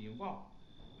not be involved.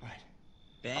 Right.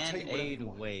 Band-Aid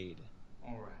Wade.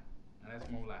 All right. Now that's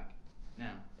more like it.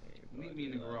 Now, meet me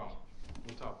in the garage.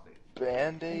 We'll talk there.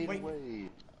 Band-Aid Wait. Wade.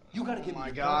 You gotta give Oh me my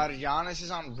your god, gun. Giannis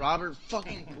is on Robert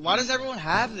fucking... Why does everyone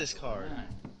have this card?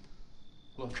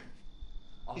 Look.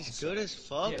 He's Officer. good as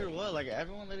fuck Yeah. or what? Like,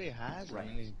 everyone literally has him Right.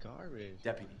 and he's garbage.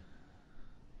 Deputy.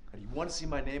 Now, do you want to see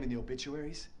my name in the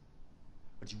obituaries?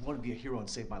 Or do you want to be a hero and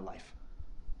save my life?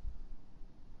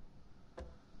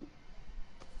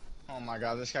 Oh my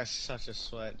god, this guy's such a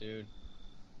sweat, dude.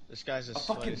 This guy's the A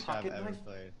fucking sweatiest guy I've pocket ever knife?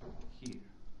 played. Here.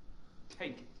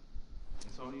 Take it.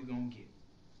 That's all you're gonna get.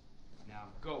 Now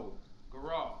go.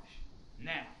 Garage.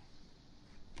 Now.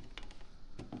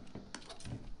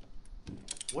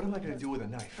 What am I gonna do with a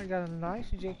knife? I got a knife,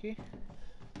 Jakey.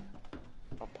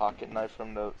 A pocket knife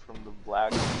from the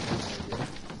black. It's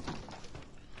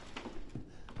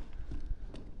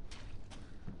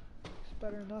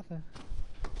better than nothing.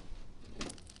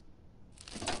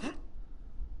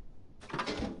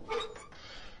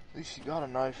 At least you got a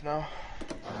knife now.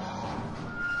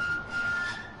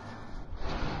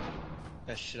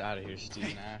 That shit out of here,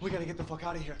 Steve Nash. We gotta get the fuck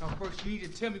out of here. Now, first, you need to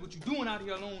tell me what you're doing out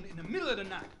here alone in the middle of the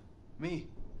night. Me?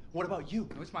 What about you?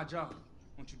 No, it's my job.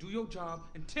 Won't you do your job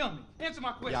and tell me? Answer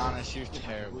my question. Giannis, you're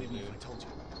terrible, Believe me dude. if I told you.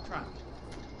 Try me.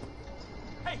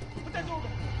 Hey, put that door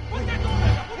back. Put that door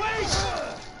back. Wait!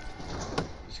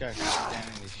 This guy's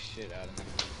scanning the shit out of me.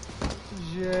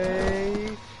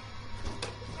 Jake.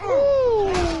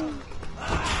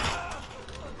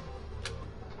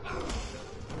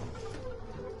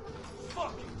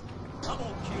 Fuck it. I'm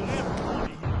gonna kill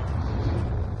everybody.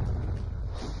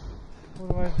 What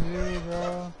do I do,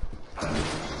 bro?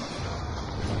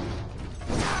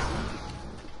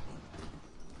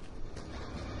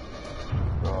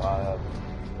 Bro, I have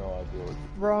no idea what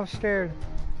Bro, I'm scared.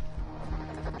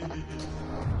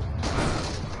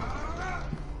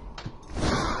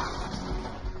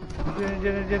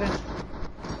 Didn't.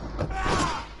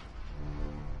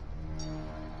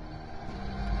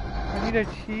 I need a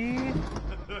key.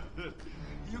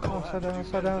 Oh, slow down.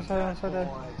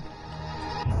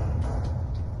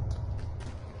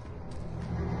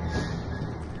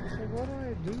 What do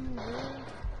I do, bro?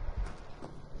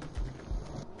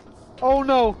 Oh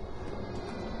no!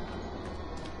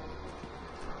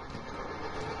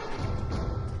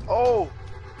 Oh!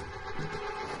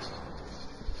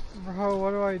 Bro,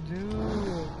 what do I do?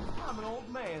 I'm an old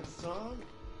man, son.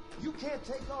 You can't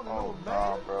take on an Oh, old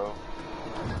nah, man. bro.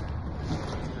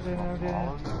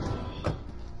 Didn't.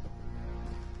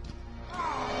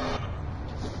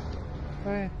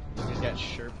 Hey. You just got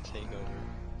Sherp takeover.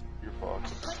 You're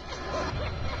fucked.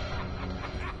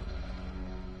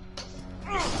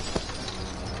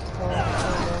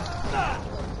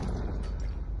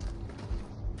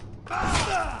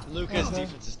 Lucas'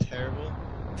 defense is terrible.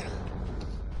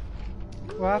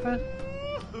 What happened?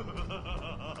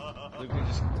 Lucas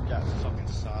just got fucking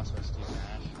sauced by Steve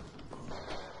Nash.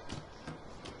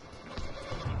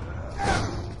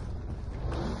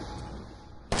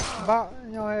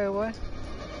 No, hey, what?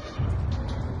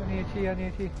 I need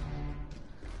a key.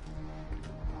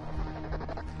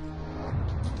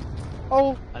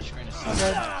 Oh! I just ran a I'm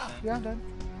dead. Yeah, I'm dead.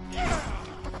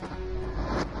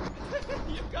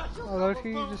 Oh, low-key,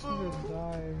 you just need to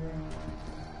die, bro.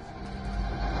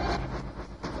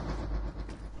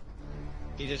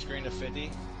 He just greened a 50.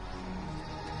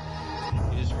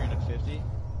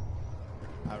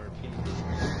 I repeat.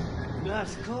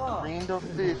 Nice car. Green to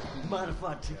 50. Mind if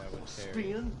I take Yeah, a with Terry.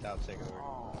 spin? That'll take over.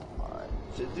 Oh my.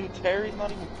 Dude, Terry's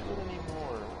not even good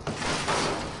anymore.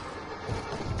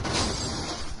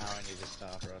 Now I need to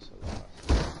stop Russell.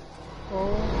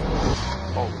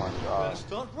 Oh my god. Better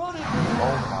start running.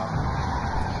 Oh my.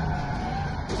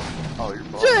 Oh, you're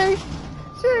fucked. Jake!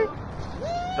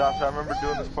 Josh, I remember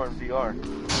doing this part in VR.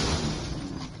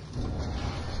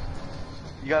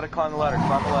 You gotta climb the ladder. There's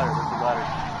a ladder.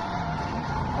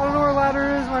 I don't know where a ladder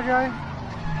is, my guy.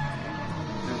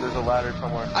 Dude, there's a ladder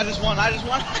somewhere. I just won. Oh.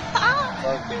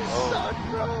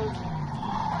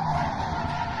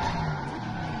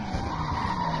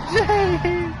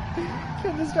 Jake!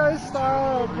 Can this guy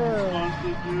stop, bro?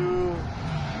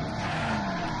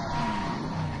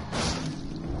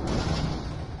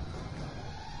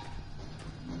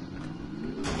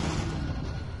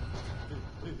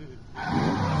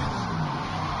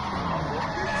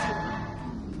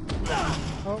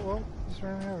 Oh, well, just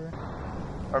ran me over.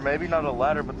 Or maybe not a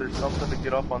ladder, but there's something to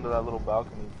get up onto that little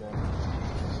balcony thing.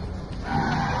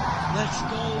 Let's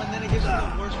go, and then it gives me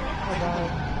the worst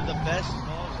fucking, the best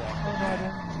balls off. Oh, no, I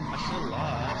didn't. I should've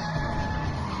lost.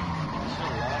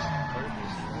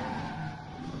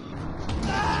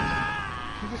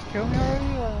 You just killed me already?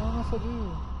 Like, what am I supposed to do?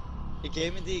 It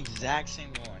gave me the exact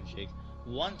same one, Jake.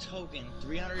 One token,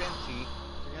 300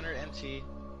 MT,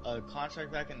 a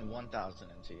contract back, and 1,000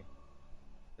 MT.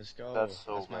 Let's go. That's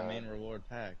my main reward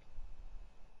pack.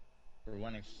 For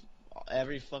winning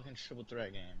every fucking triple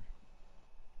threat game.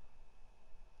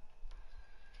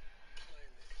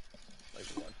 Like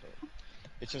what the?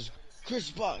 It says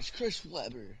Chris Box, Chris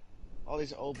Webber, all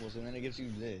these opals, and then it gives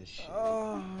you this shit.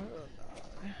 Oh.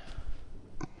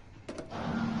 You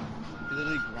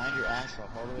literally grind your ass off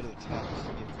all the way to the top just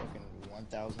to get fucking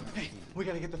 1,000. Hey, we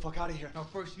gotta get the fuck out of here. Now,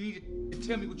 first, you need to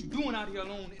tell me what you're doing out here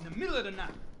alone in the middle of the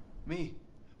night. Me?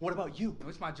 What about you? No,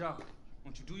 it's my job.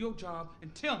 Won't you do your job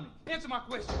and tell me? Answer my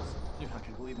questions. You're not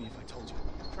gonna believe me if I told you.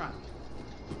 Try me.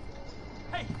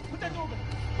 Hey, put that door back.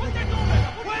 Put that door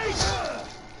back.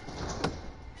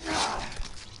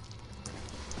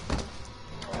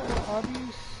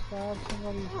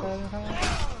 Somebody's dead in here.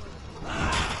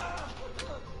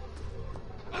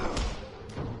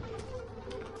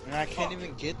 And I can't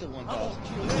even get the 1,000.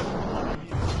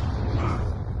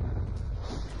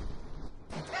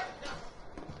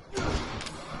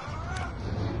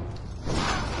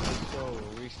 So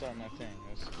we're restarting that thing.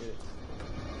 Let's get it.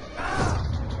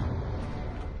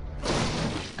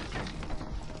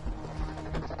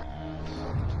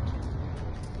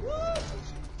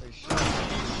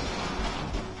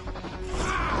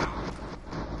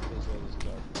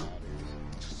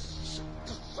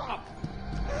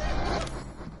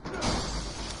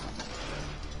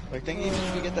 Like, think even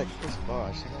if we get that Chris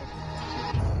Bosh, you know?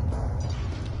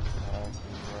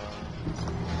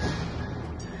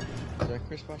 Is that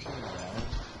Chris Bosh even down?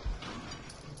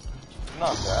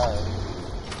 Not bad.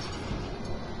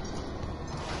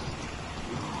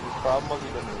 His problem was he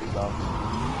didn't rebound.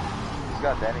 He's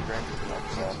got Danny Green to not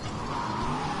bad.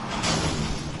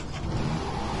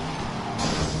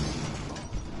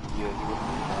 Yeah, he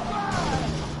wouldn't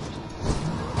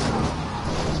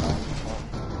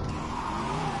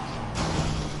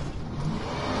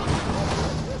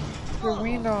Your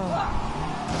window.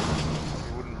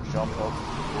 He wouldn't jump up.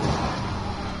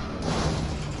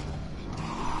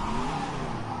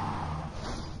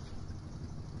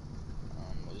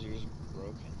 Was yours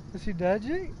broken? Is he dead,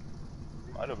 Jake?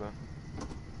 Might have been.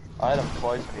 I had him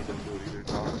twice and he didn't do it either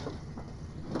time.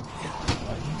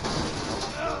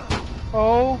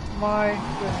 Oh my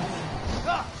goodness.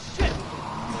 Ah, shit!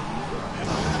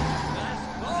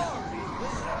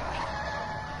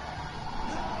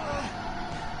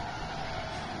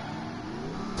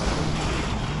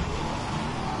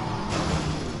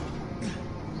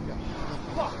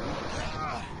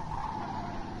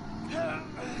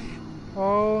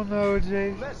 Oh no,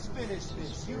 Jake. Let's finish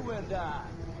this, you and I.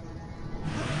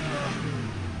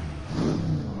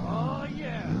 Oh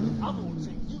yeah, I'm gonna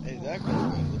take you. Hey, that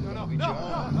girl, No, we no,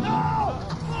 jump. no!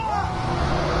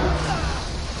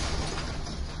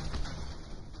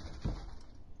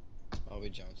 Oh, we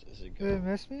jumped. Is it Did good? it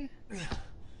miss me? I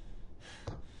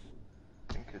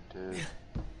think it did.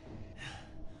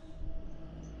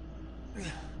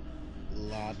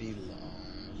 Lobby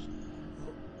lounge.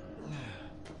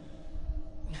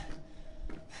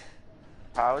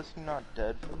 How is he not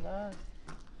dead from that?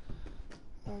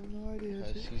 I have no idea.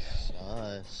 Because Jake. he's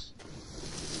sus.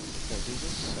 Because he's a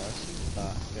sussy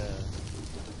fucker.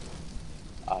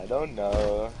 I don't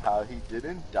know how he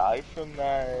didn't die from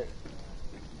that.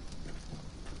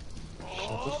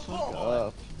 Shut the fuck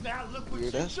up. Now look what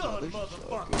Weird you ass done,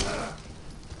 motherfucker. motherfucker.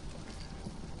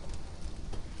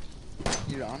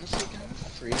 You're honestly kind of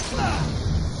freaky.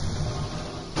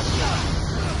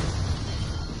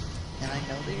 And I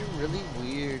know that you're really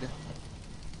weird.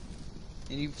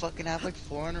 And you fucking have like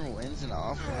 400 wins and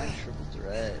offline triple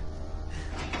threat.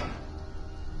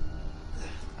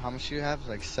 How much do you have?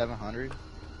 Like 700?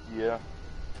 Yeah.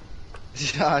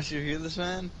 Josh, you hear this,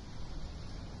 man?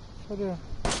 I do.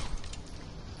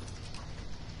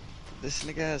 This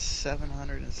nigga has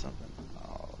 700 and something.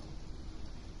 Oh.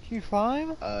 You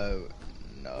fine? Oh,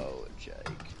 no, Jake.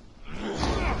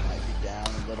 Might be down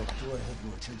a little. Go ahead,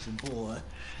 your attention, boy.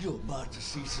 You're about to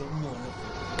see some wonderful.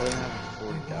 Better than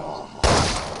having 40,000.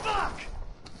 Fuck!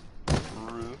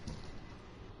 True.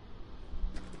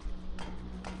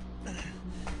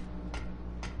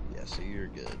 Yeah, so you're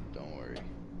good. Don't worry.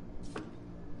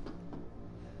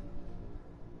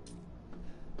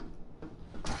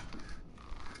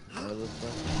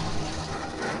 Motherfucker.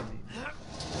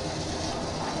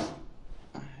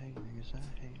 I hate niggas, I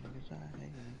hate niggas, I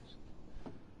hate niggas.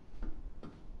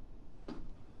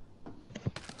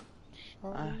 I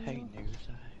hate niggas,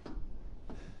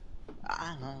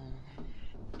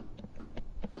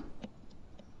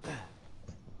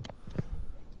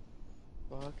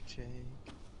 Fuck Jake.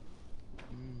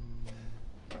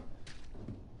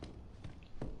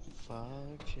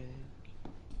 Fuck Jake.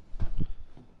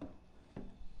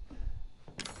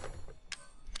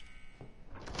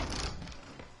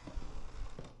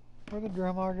 Where'd the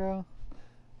grandma go?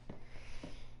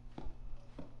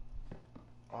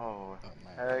 Oh,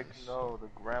 heck no, the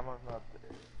grandma's not there.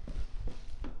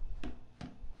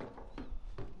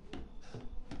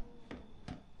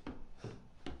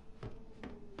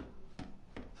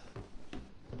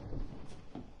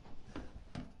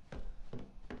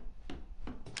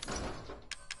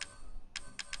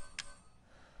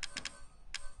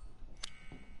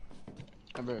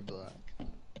 I'm very black.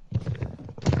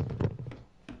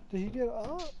 Did he get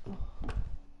up?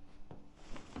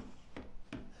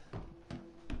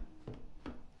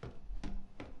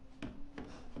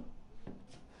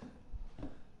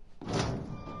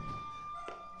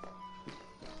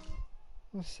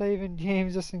 I'm saving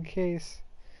games just in case.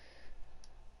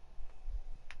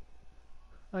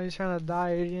 I'm just trying to die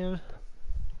again.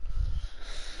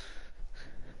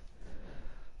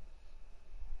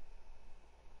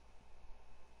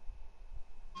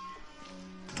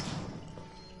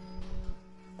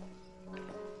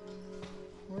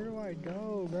 Where do I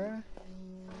go, bruh?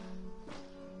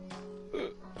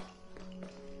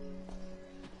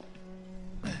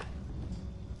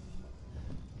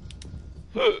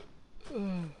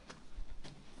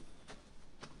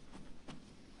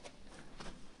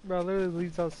 Bro, literally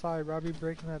leads outside, bro. I'll be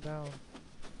breaking that down.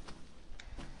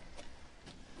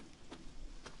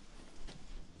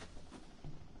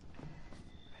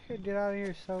 I could get out of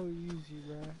here so easy,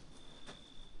 bro.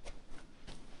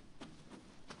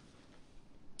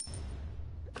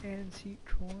 Antique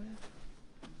coin.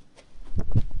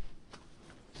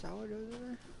 Is that what goes in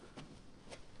there?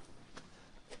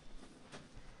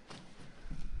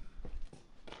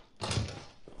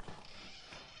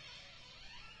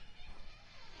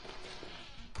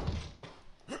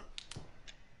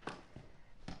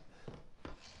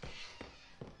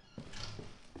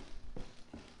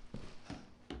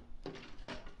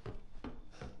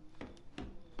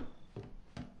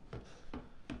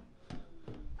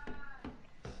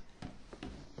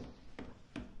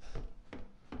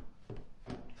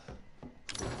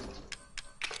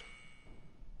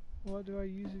 What do I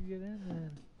use to get in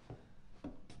then?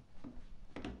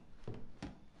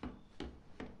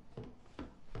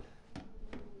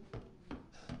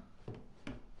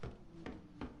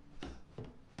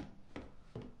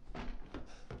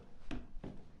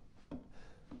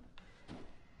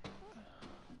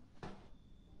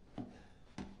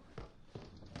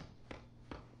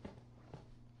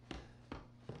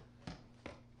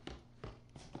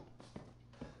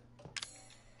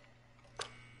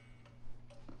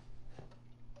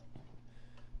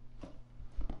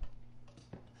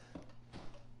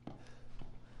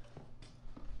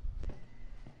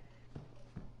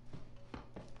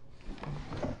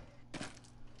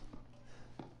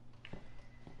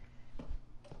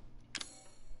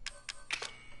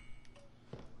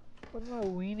 What am I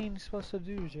weaning supposed to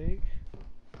do, Jake?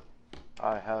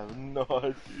 I have no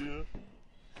idea.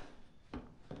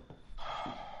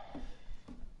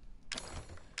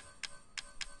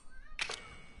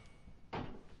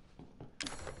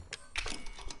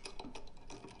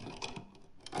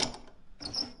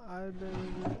 I better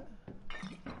do it.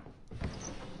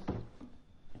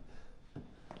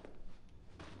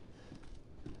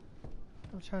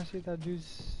 I'm trying to see if that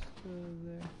dude's still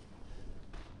there.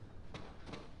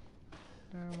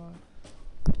 Never mind.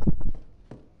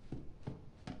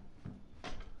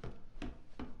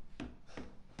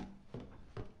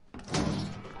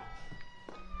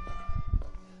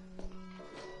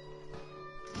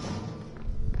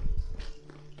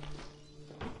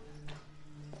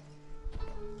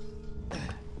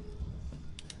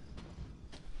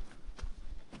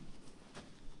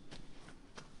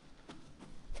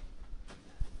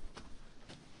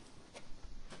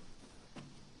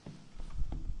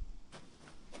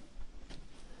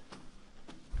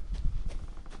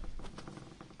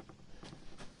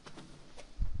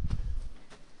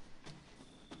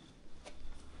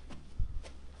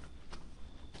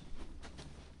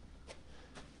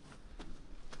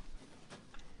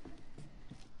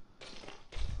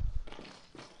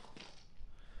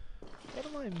 What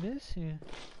am I missing?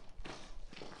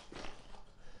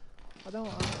 I don't.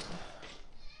 Is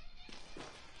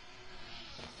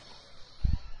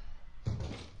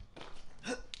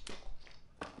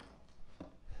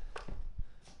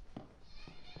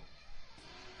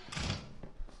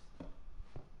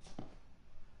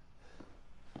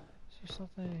there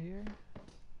something in here?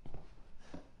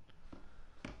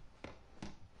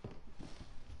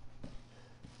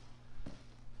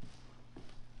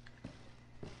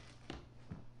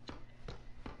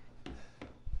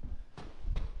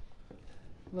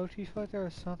 Low-key felt like there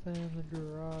was something in the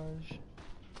garage.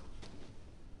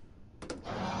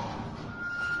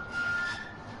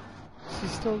 Is he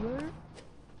still there?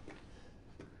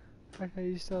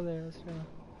 Okay, he's still there, let's go.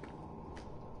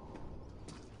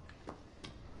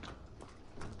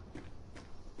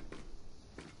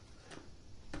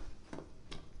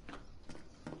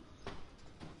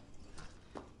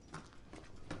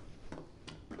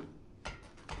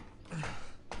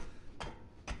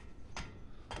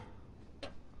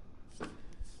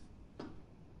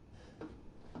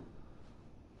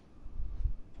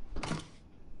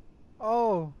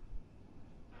 Oh!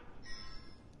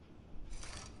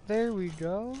 There we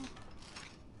go.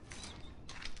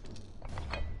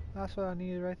 That's what I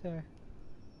needed right there.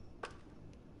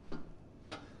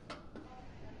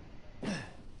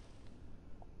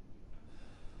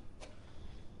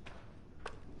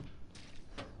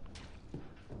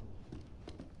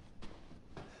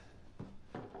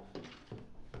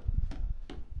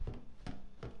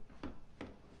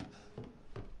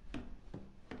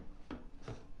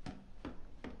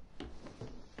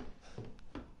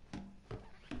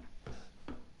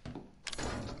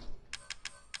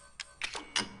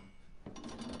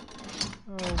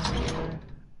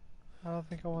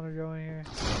 think I want to go in here.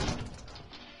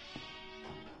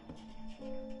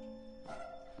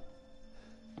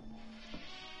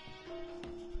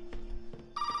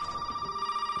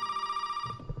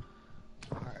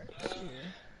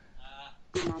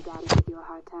 Did my daddy give you a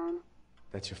hard time?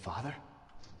 That's your father?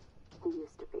 He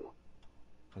used to be.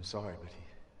 I'm sorry, but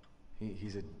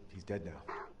he's dead now.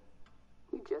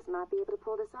 You just might be able to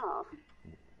pull this off.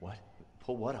 What?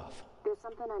 Pull what off? There's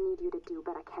something I need you to do,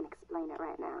 but I can't explain it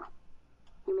right now.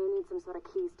 You may need some sort of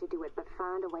keys to do it, but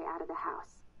find a way out of the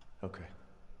house. Okay.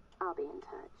 I'll be in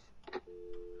touch.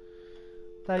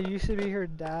 That used to be her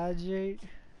dad, Jake.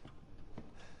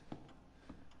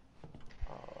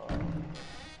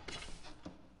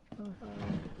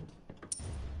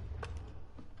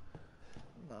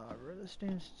 Nah, bro, this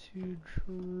name's too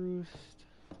truth.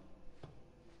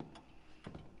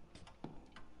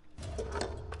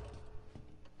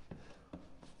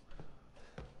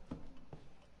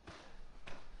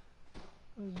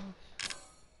 What is this?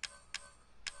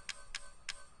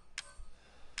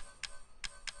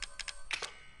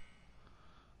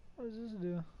 What does this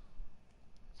do?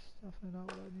 It's definitely not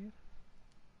what I need.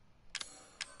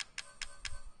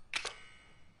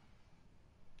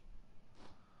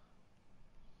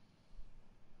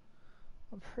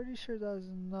 I'm pretty sure that's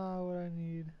not what I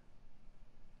need.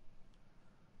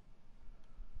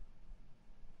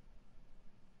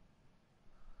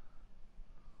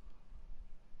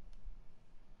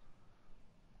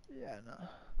 Yeah, no.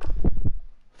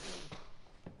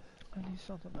 I need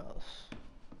something else.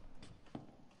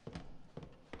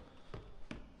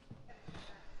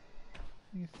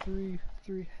 I need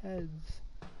three heads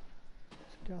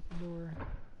to get out the door.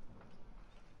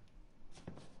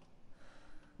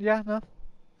 Yeah, no.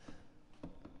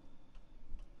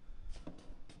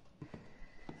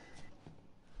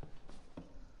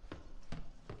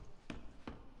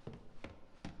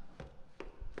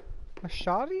 A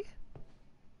shoddy?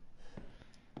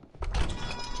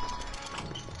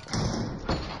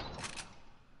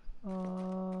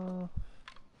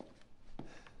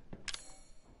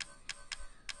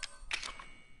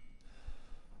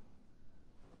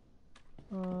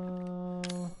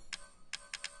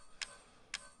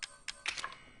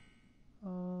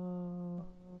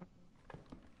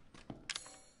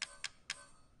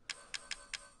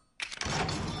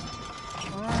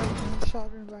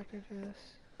 Shotgun back, I guess.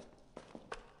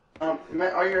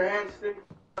 Are your hands sticky?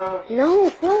 No,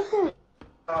 it wasn't.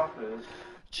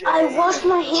 I washed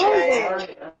my hands.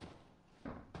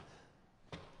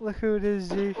 Look who it is,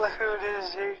 Z.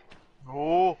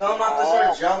 Oh. Tell them not to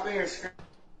start jumping or screaming.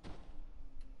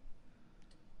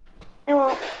 I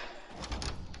won't.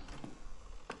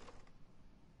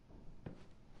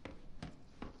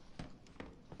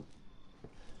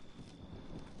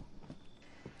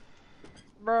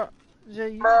 Bro, Jay,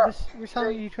 you're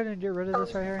telling me you couldn't get rid of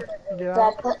this right here? And get I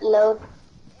out? put load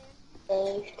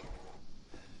saved.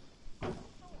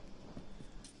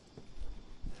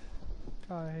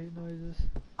 God, I hate noises.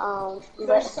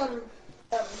 There's some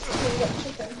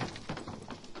chicken.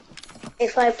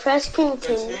 If I press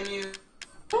continue.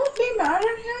 Don't be mad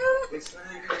at him. It's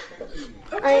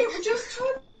okay, we're just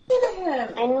talking to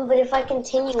him. I know, but if I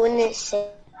continue, wouldn't it say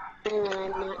when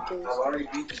I'm not doing I've already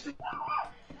beat this thing.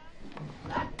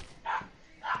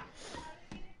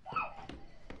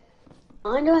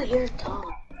 Why do I hear Tom?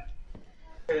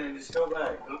 Okay, just go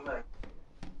back. Go back.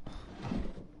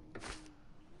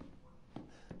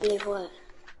 Leave what?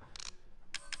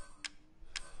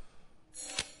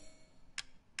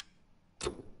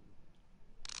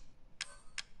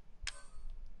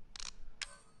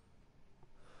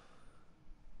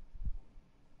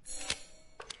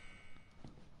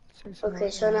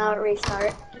 Okay, so now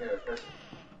restart.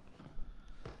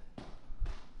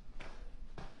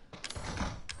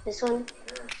 This one?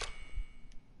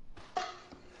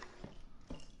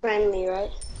 Friend me,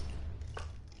 right?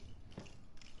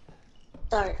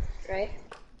 Start, right?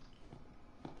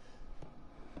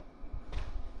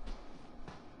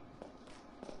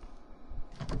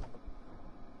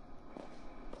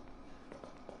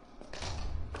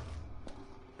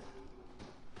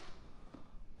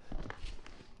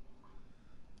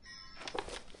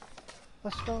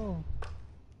 Let's go.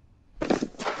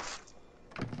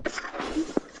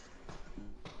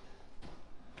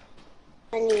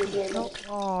 I need you. Nope.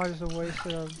 Oh, I just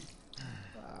wasted a...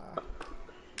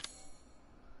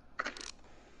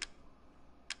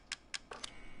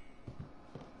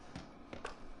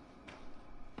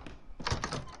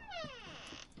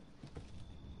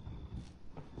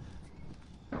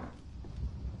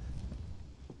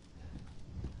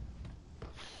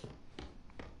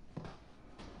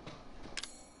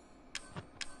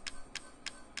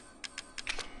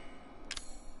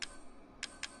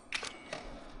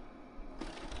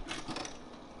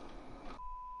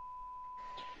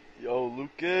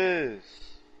 Lucas.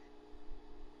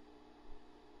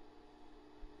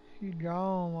 You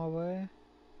gone, my boy.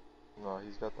 No,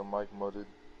 he's got the mic muted.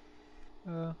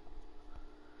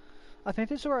 I think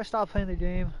this is where I stopped playing the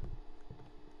game.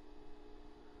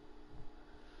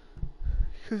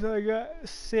 Cause I got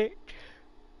sick.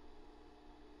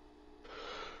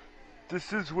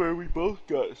 This is where we both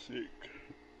got sick.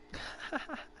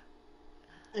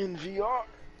 In VR.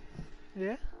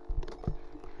 Yeah.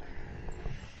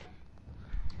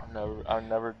 I'm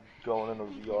never going into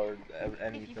VR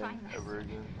anything ever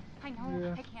again. I know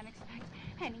Yeah. I can't expect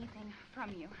anything from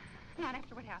you. Not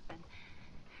after what happened.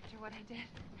 After what I did.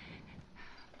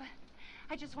 But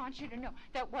I just want you to know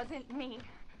that wasn't me.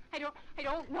 I don't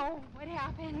know what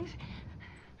happened.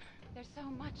 There's so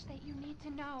much that you need to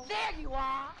know. There you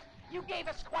are! You gave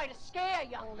us quite a scare,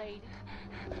 young lady.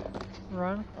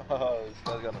 Run. Oh, this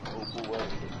guy's got an opal way.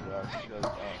 This guy's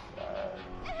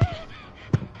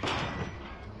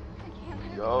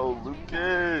Yo,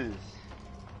 Lucas!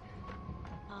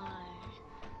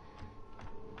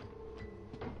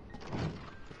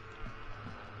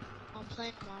 I'm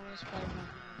playing Marvel Spider-Man.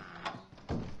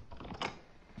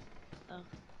 Oh.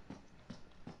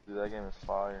 Dude, that game is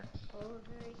fire. Over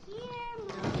here.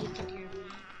 No, you can hear me.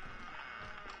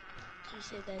 He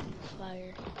said that he was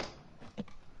fire.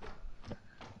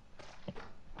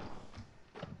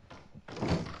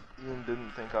 Ian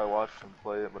didn't think I watched him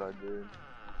play it, but I did.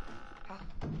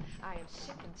 I am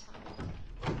sick and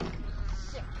tired.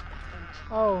 Sick and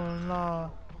tired. Oh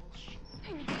no.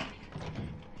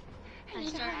 I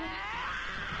started.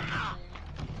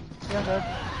 Yeah, good.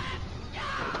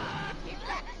 Get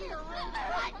back to your room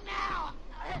right now!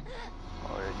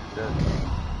 Oh yeah, you're dead.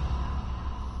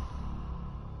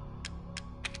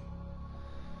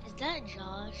 Is that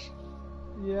Josh?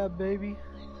 Yeah, baby.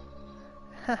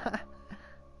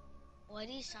 Why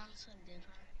do you sound so different?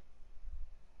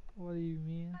 What do you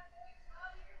mean?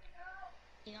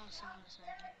 You don't sound the same.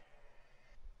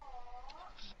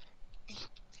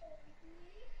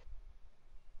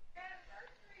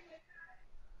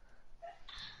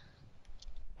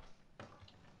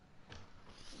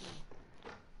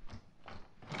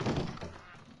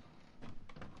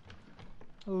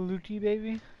 Looty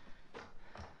baby.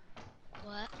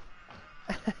 What?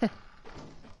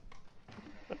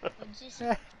 What did you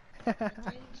say? What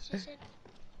did you say?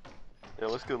 Yeah,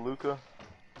 what's good, Luca?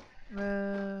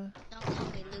 Don't call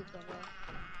me Luca, bro.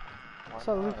 What's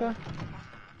up, Luca?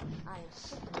 I am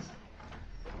sick and tired.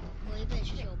 Well, you better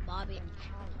show Bobby.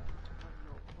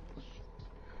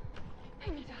 I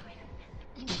need to hide.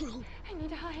 I need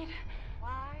to hide. Why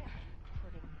are you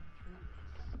putting me through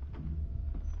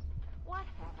this? What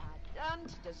have I done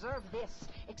to deserve this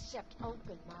except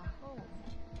open my home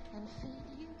and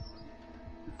feed you?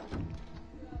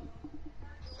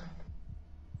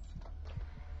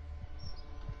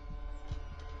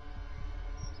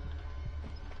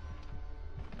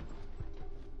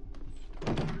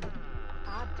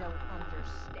 I don't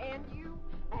understand you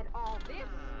at all.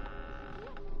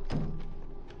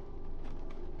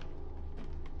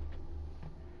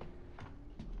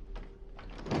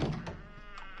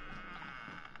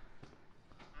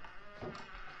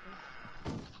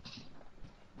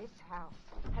 This house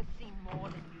has seen more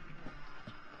than you can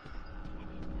imagine.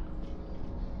 And it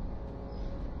knows.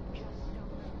 Just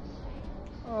don't say.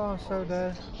 Oh, I'm so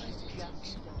dead. Just don't.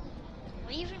 What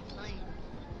are you even playing?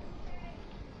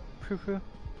 Poo-poo.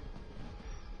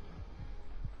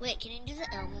 Wait, can you do the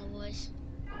Elmo voice?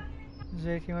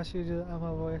 Jake, he wants you to do the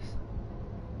Emma voice.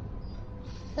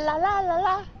 La la la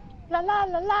la. La la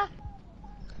la la.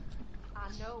 I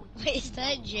know. Wait, is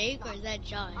that Jake or is that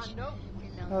Josh? I know.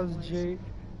 That was Jake.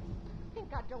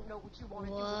 Think I don't know what you want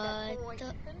to do with that boy, What the?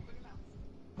 Ethan?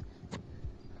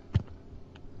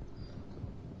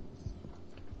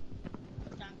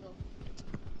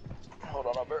 Hold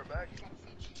on, I'll bear it back.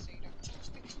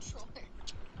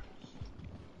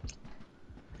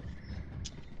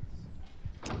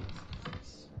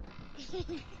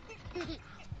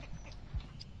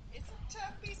 It's a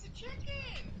tough piece of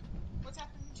chicken. What's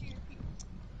happening to your people?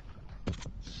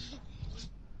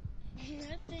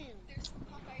 Nothing. There's some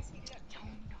Popeyes heated up. No,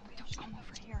 don't come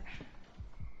over here.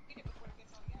 Eat it before it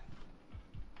gets all yet.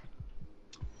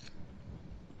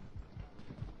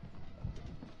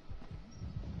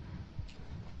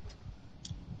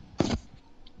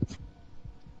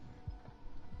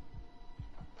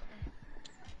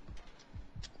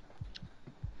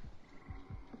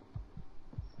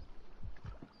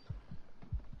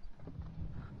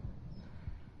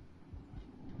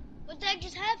 What the heck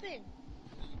just happened?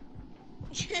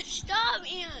 Stop,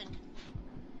 Ian.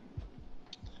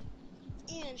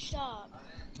 Ian, stop.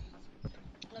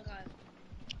 Look on.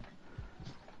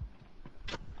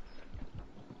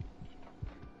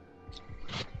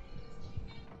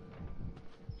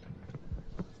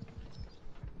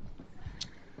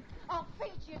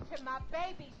 and my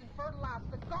babies and fertilize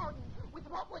the garden with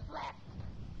what was left.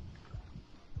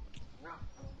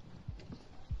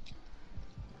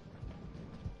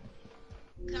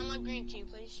 Can I have green tea,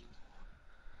 please?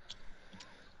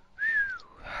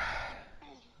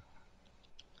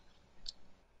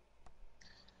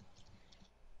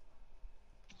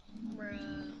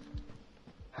 Bruh.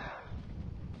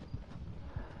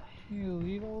 You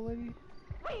leave, old lady?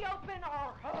 We open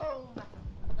our home.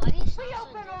 Why do you We sound so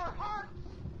open our hearts.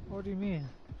 What do you mean?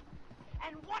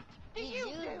 And what do you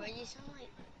do? But you sound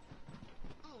like,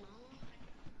 I don't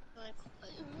know. Like, what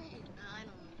do you mean? I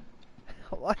don't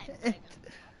know. What?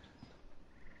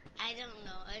 I don't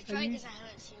know. It's probably because I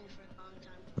haven't seen you for a long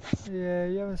time. Yeah,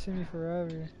 you haven't seen me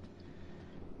forever.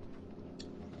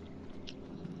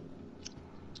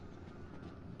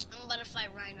 I'm about to fight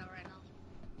Rhino right now.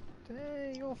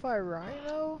 Dang, you gonna fight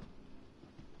Rhino?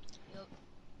 Yup.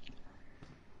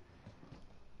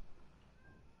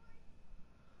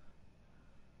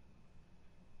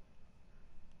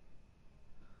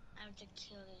 I have to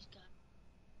kill this guy.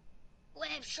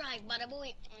 Web strike, bada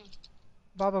booey.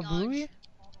 Baba Booey?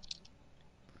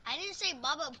 I didn't say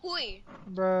Baba Booey.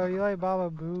 Bro, you like Baba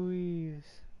Booey's.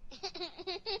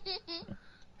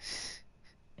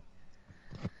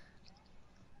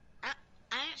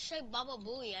 I didn't say Baba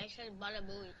Booey, I said Bada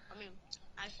Booey.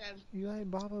 I said... You like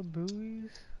Baba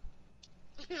Booey's?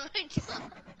 No, I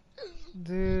don't.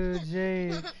 Dude,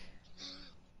 Jade.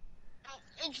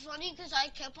 It's funny because I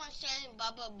kept on saying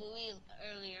Baba Booey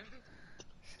earlier.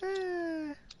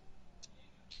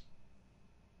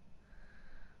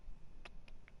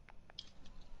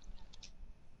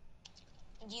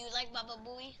 Do you like Baba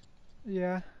Booey?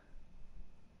 Yeah.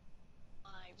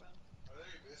 Why, bro? Are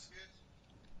they biscuits?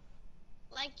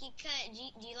 Likey Kudgy.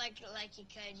 Do you like Likey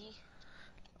Kudgy?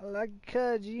 I like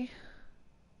Kudgy.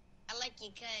 I like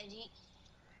you Kudgy.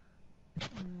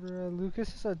 Bro, Lucas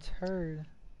is a turd.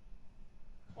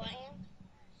 Who I am?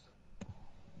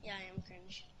 Yeah, I am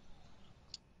cringe.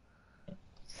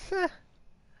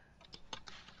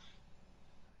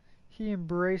 He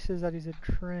embraces that he's a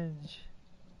cringe.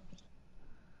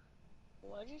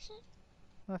 What did you say?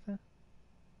 Nothing.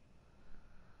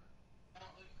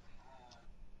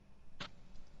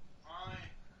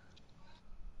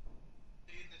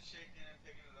 Eating the chicken and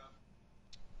picking it up.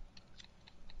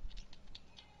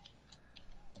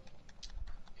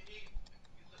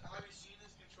 Have you seen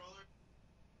this controller?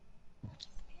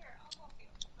 Here, I'll help you.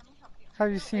 Let me help you.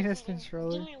 Have you seen his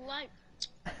controller? Give me a wipe.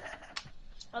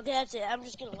 Okay, that's it. I'm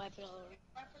just gonna wipe it all over.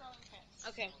 Wipe it on your hands.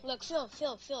 Okay, look, feel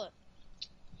it.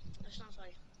 That's not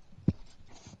funny.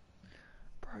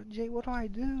 Bro, Jay, what do I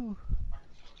do?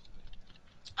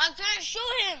 I'm trying to show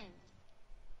him!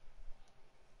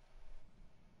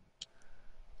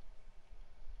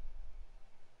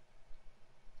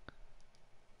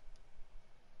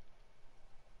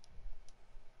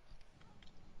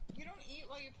 You don't eat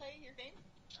while you play your game?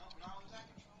 No, is that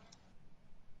controller?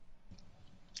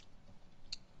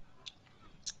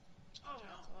 Oh my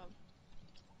god.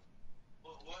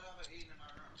 Well, what have I eaten in my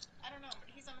room? I don't know, but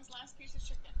he's on his last piece of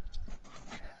chicken.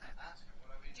 Ask him what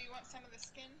I've eaten. Do you want some of the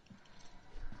skin?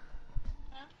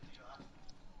 Huh?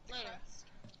 The Later. crust?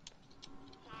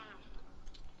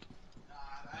 Nah,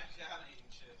 I actually haven't eaten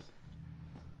chips.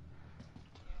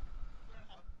 Yeah. You don't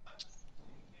have those.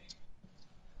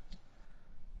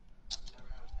 Never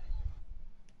had a pancake.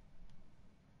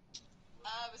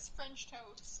 It was French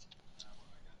toast. Do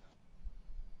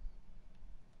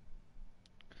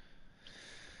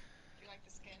you like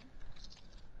the skin?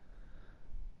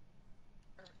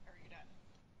 Or are you done?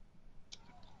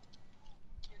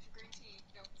 Here's your green tea.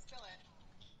 Don't spill it.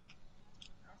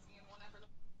 Or else Ian won't ever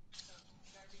look. So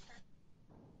you gotta be careful.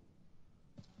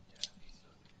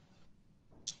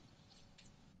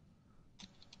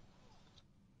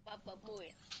 Baba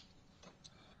Booey.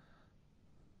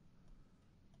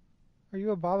 Are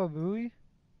you a Baba Booey?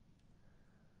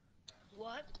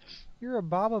 What? You're a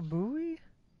Baba Booey?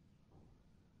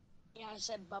 Yeah, I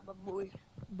said Baba Booey.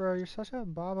 Bro, you're such a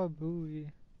Baba Booey.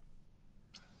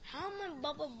 How am I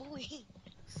Baba Booey?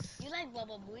 You like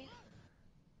Baba Booey?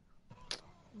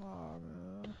 Aw,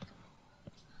 man.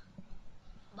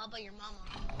 Baba your mama.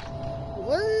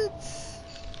 What?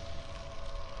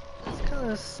 That's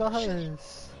kinda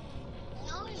sus.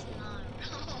 No, it's not.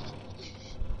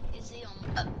 Is he on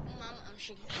mama? I'm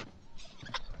shaking.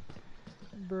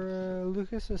 Bro,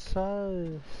 Lucas is sus.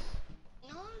 No,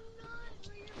 I'm not.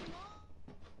 For your mom.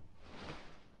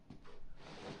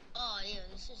 Oh, yeah,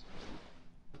 this is...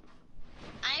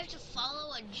 I have to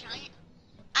follow a giant...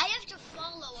 I have to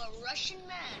follow a Russian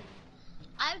man.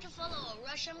 I have to follow a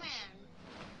Russian man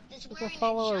that's You wearing can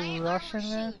follow a a giant Russian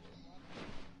armor man? suit.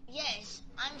 Yes,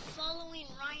 I'm following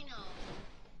Rhino.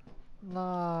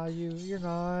 Nah, you're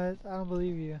not. I don't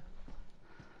believe you.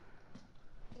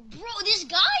 Bro, this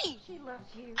guy! She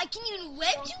loves you. I can't even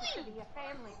web Wants to you him! to be a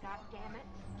family, goddammit.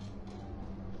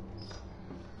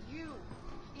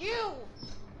 You!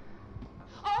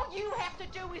 All you have to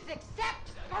do is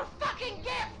accept her fucking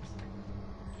gift!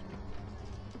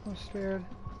 I'm scared.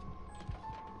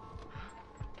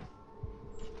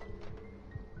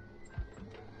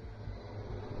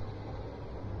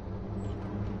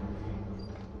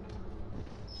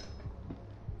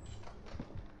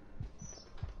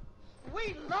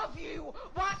 We love you!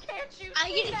 Why can't you I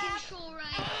see get to that? control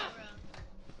Rhino, bro.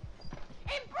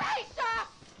 Embrace us!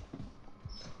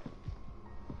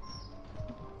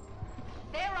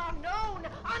 There are known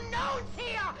unknowns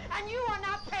here, and you are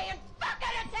not paying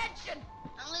fucking attention!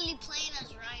 I'm literally playing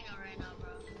as Rhino right now, bro.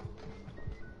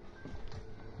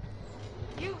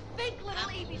 You think little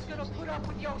Evie's gonna put up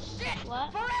with your shit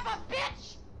forever,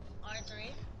 bitch?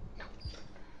 R3?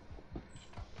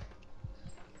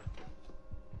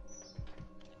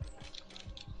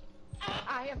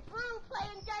 I am through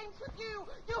playing games with you!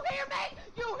 You hear me?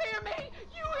 You hear me?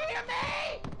 You hear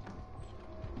me?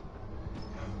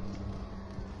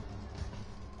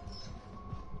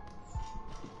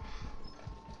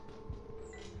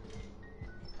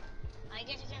 I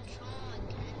get to control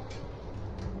again.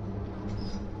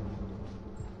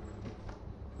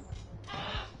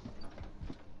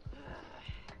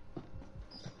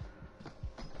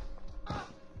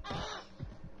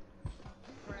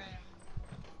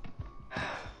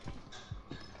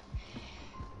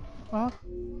 Huh?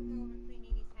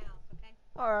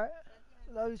 Alright.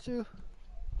 Love you too.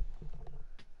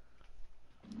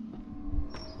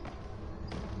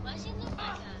 Why does he look like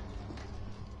that?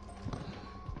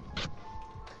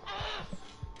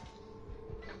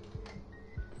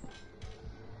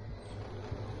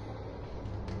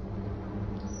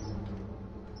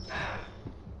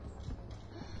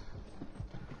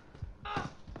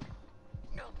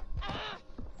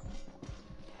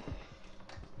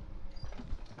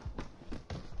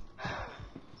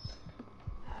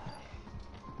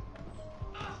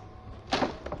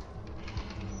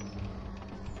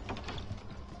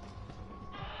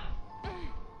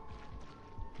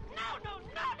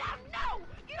 No!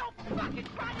 You don't fucking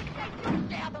try to take your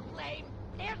share the blame!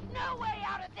 There's no way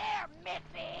out of there,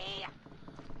 Missy!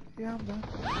 Yeah, I'm done.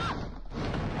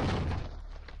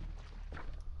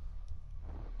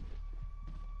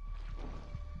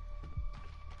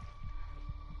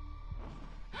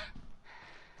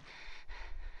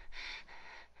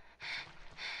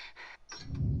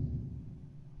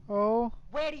 Oh.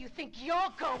 Where do you think you're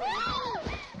going?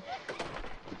 I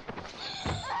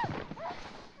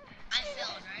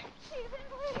failed, right?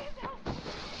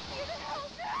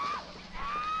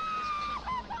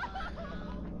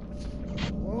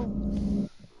 Whoa.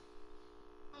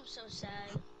 I'm so sad.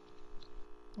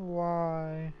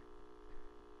 Why?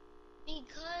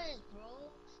 Because,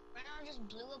 bro, Rhino just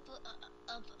blew up a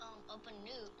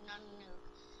nuke, not a nuke,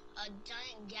 a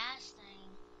giant gas thing,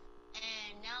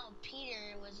 and now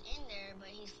Peter was in there, but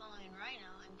he's following Rhino,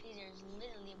 and Peter is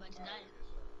literally about to die.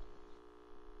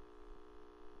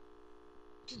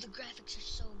 Dude, the graphics are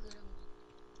so good on this.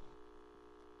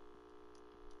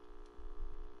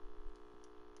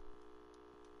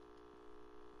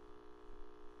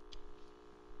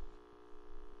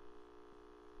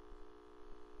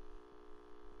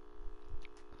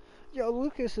 Yo,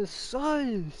 Lucas is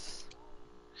sus.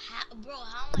 Bro,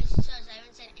 how am I sus? I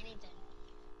haven't said anything.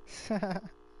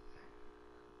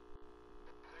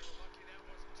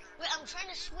 Wait, I'm trying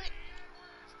to switch.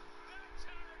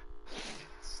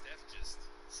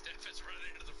 Steph is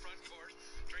running into the front court.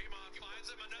 Draymond finds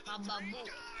him another three. Got it!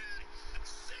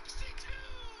 62!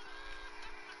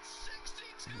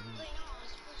 62! Wait, no, I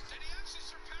was supposed to. And he actually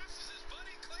surpasses his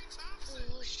buddy Klay Thompson.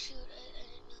 Oh, shoot, I didn't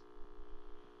know.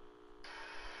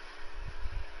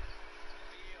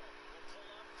 Beal will pull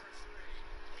up for three.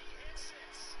 He hits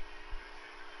it.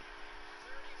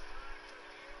 35 for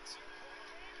Beal, 2-point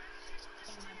game.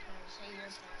 Take my pose, say your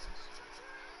pose.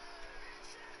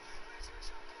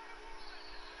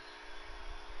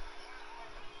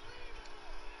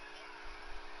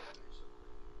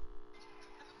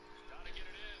 Gotta get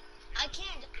it in. I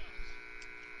can't.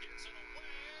 Gets it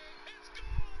away. It's good.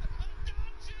 A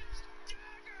Doncic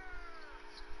dagger.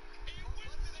 He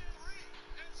wins it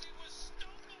as he was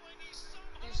stumbling. He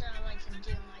somehow. Here's what I like to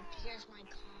do. Here's my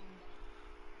combo.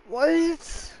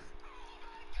 What?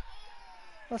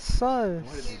 That's sus.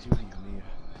 What did they do to you, Mia?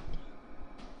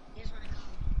 Here's my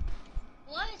combo.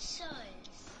 What sus?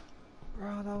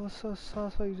 Bro, that was so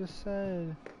sus what you just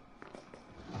said.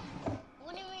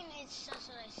 What do you mean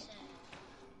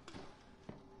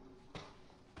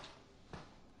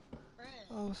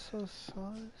Oh, so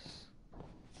sus.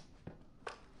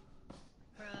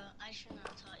 Bruh, I should not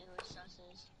have taught you what sus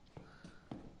is.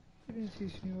 You didn't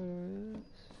teach me what it is.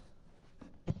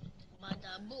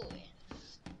 Bada boy.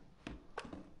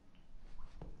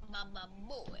 Baba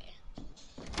boy.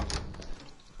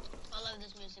 I love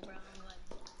this music, bro. I'm glad.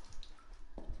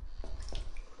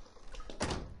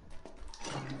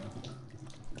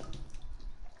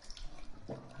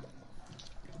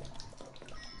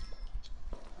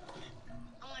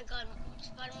 Oh my god,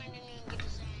 Spider-Man didn't even get to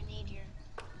say I need your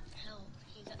help.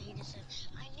 He just said,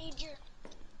 I need your...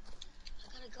 I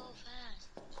gotta go fast.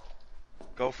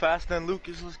 Go fast then,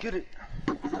 Lucas. Let's get it.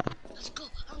 Let's go.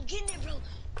 I'm getting it, bro.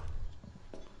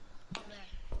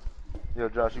 Yo,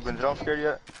 Josh, you been jump scared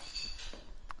yet?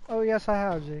 Oh, yes, I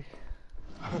have, Jake.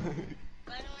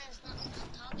 Spider-Man's not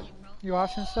talking, bro. You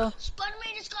watching still?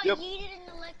 Spider-Man just got Yep. yeeted in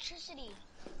electricity.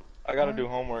 I gotta do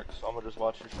homework, so I'm gonna just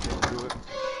watch your stream and do it.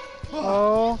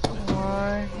 Oh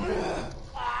my.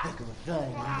 Heck of a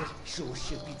thing, man. This sure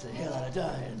shit beats the hell out of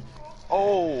dying.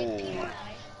 Oh!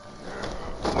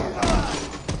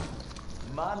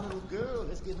 My little girl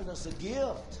has given us a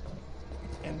gift.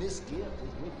 And this gift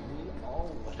is with me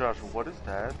always. Josh, what is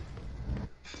that?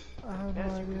 I have no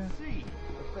As you idea. can see,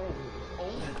 the family is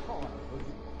only part of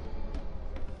you.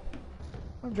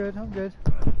 I'm good, I'm good.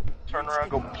 Turn around,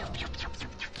 go.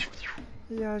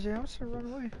 Yeah, Jay, I'm just gonna run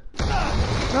away.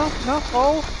 No, no,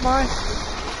 oh my.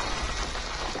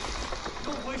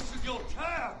 You're wasting your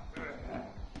time.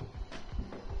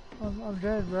 I'm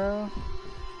dead, bro.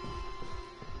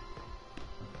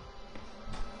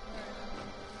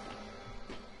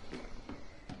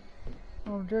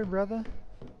 I'm dead, brother.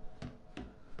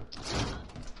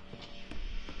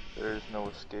 There is no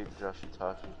escape, Josh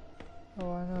Itachi.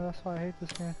 Oh, I know, that's why I hate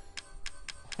this game.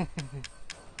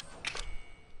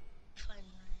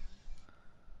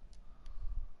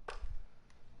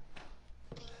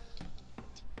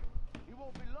 It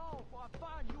won't be long before I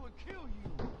find you and kill you.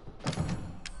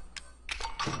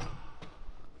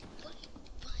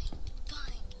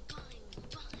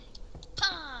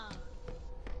 Pa!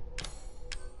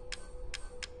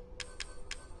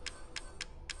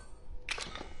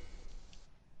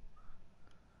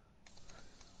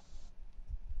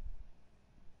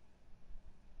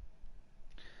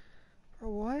 Bro,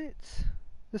 what?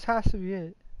 This has to be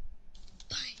it.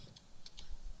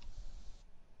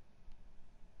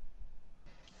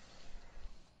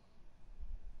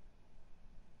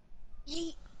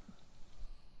 Yeet.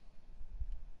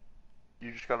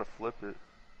 You just gotta flip it.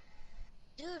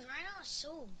 Dude, Rhino's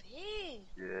so big.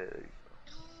 Yeah.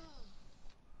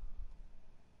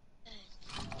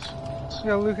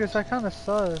 Yo, Lucas, I kinda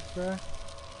sus, bro.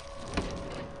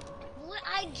 What?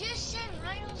 I just said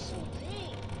Rhino's so big.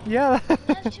 Yeah.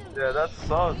 Yeah, that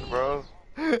sucks, bro.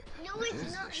 No,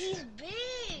 it's not. He's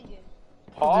big. Dude,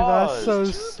 Pause. that's so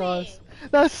sus.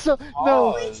 That's so.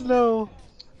 No, Pause. no.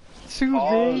 Too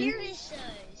Pause. big. Beard is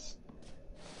sus.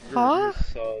 Huh? You're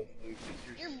sus, Lucas.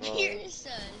 Your You're beard is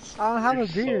sus. I don't have You're a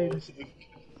beard. sus.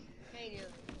 Hey, dude.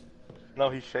 No,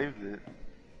 he shaved it.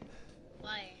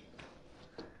 Why?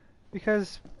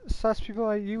 Because sus people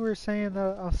like you were saying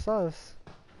that I'm sus.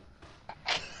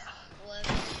 Well, if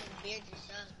your beard is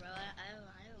sus, bro. I have a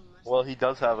mustache. Well, he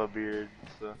does have a beard,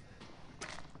 so.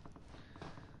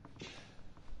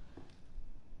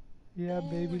 Yeah, Ooh,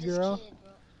 baby this girl. kid,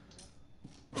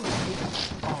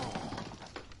 bro.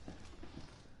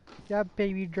 Yeah,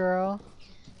 baby girl.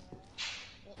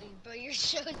 Well, bro, you're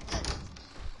so sus.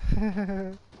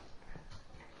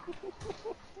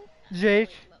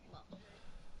 Jake.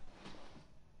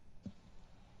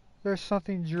 There's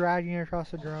something dragging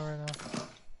across the ground right now.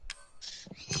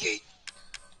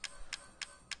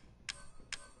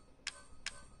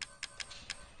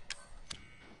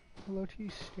 Hello to you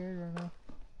scared right now.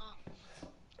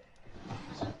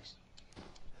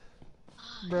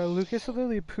 Bro, Lucas would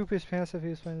literally poop his pants if he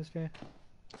was playing this game.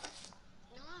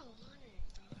 No, I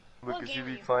want it. Lucas, you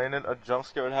be playing it, a jump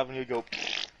scare would happen, you go.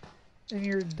 In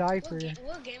your diaper.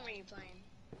 What game are you playing?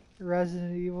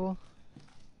 Resident Evil.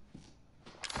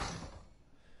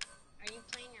 Are you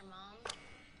playing your mom?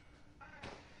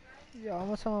 Yeah, I'm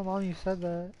gonna tell my mom you said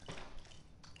that.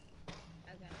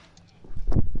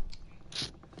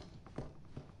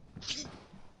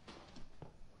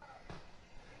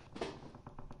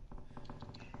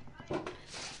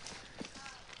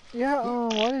 Yeah,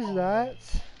 what is that?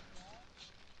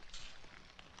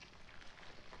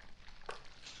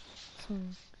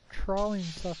 Some crawling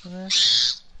stuff in there.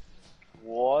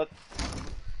 What?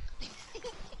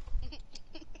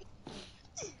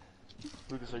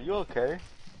 Lucas, are you okay?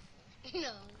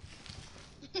 No.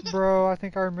 Bro, I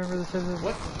think I remember this as a...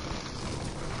 What?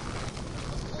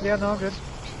 Yeah, no, I'm good.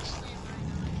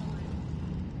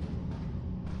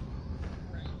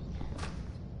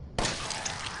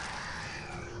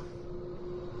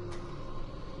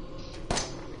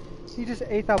 He just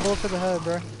ate that bullet to the head,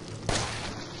 bro.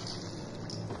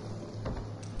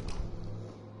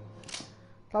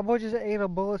 That boy just ate a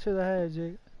bullet to the head,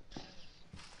 Jake.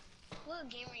 What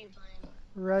game are you playing?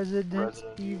 Resident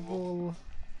Evil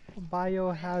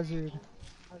Biohazard.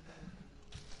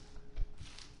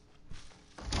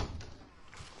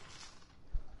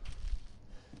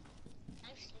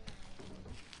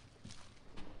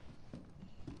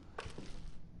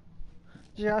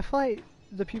 Yeah, I feel like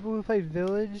the people who play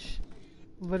Village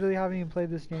literally haven't even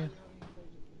played this game.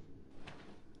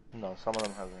 No, some of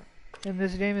them haven't. And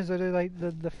this game is literally like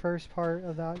the first part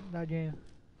of that game.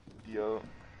 Yo.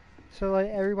 So like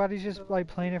everybody's just like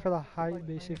playing it for the hype,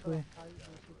 basically.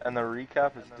 And the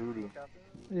recap is doo-doo.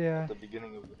 Yeah. At the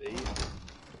beginning of 8.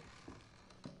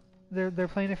 They're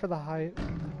playing it for the hype.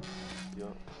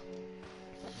 Yo.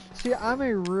 See, I'm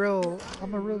a real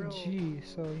G,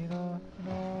 so you know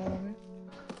what I mean?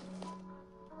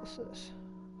 What's this?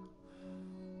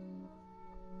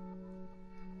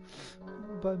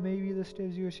 But maybe this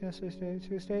gives you a chance to stay.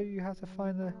 To stay, you have to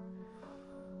find the.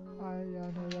 I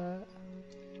know that.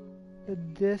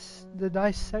 The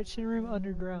dissection room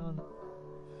underground.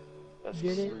 That's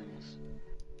Get it? serious.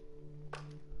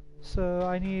 So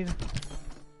I need.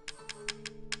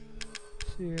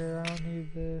 See here, I don't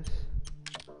need this.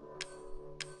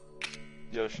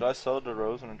 Yo, should I sell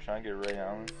DeRozan and try and get Ray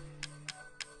Allen?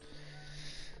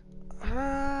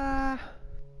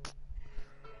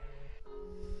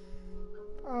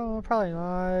 Oh, probably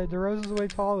not. DeRozan's way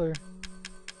taller.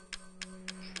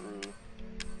 True.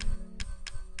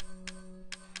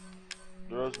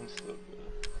 DeRozan's still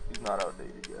good. He's not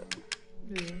outdated yet.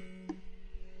 Yeah.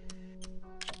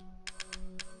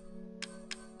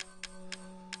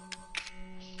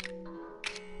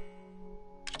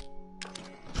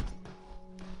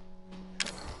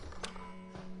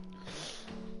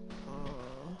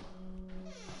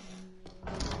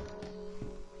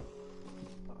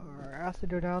 I have to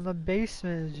go down the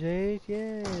basement, Jake.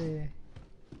 Yay.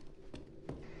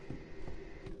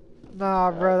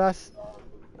 Nah, bro, that's.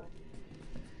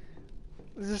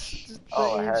 This is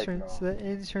the entrance. No. The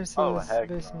entrance Oh, to this heck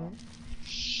basement.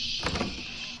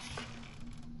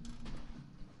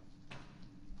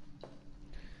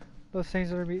 Those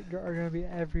things are gonna be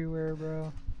everywhere,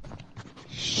 bro.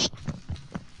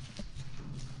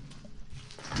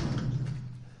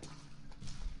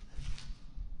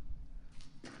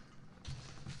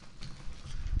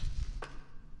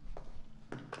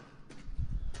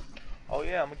 Oh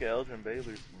yeah, I'm gonna get Elgin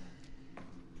Baylor.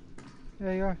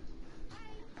 Yeah, you are.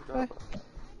 Hey.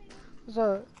 It's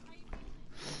a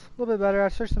little bit better. I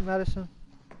searched some medicine.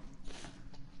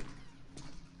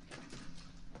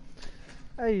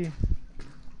 Hey.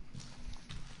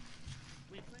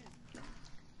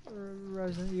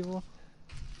 Resident Evil.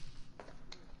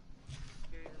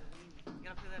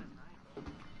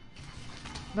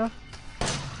 No?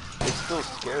 It's still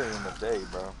scary in the day,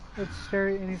 bro. It's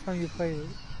scary anytime you play it.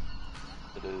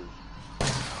 It is.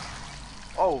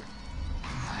 Oh!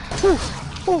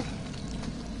 Oh!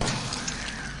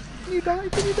 Can you die?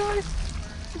 Can you die?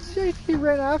 Jake, he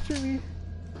ran after me.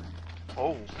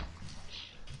 Oh!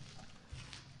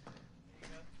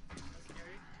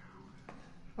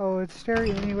 Oh, it's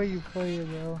scary any way you play it,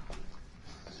 bro.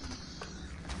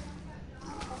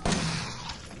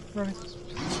 Running.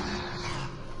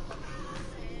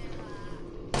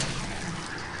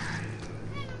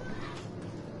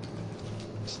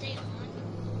 Stay on.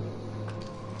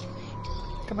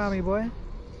 Come at me, boy.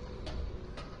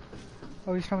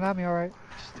 Oh, he's coming at me, alright.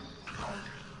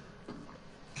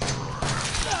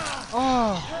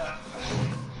 Oh!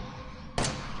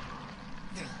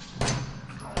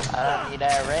 I don't need a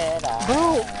red eye.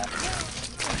 Bro!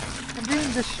 I'm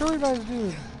being destroyed by this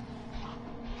dude.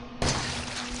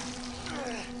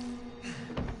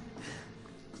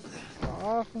 Get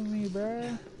off of me,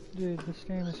 bro. Dude, this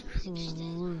game is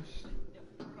cruise.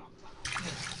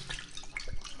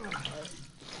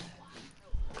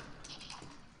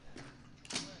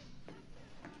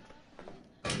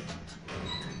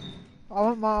 I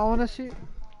wanna see.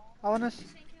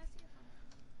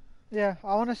 Yeah,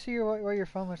 I wanna see what your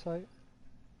phone looks like.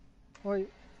 Wait.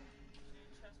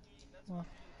 Well,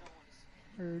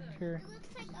 here.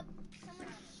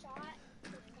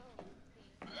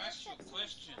 Ask you a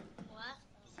question. What?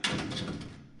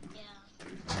 Yeah.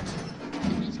 I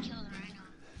just killed a rhino.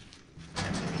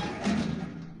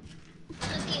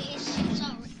 Look at his suit.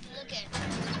 Look at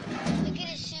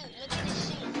his suit. Look at his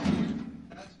suit.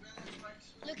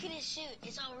 Look at his his suit.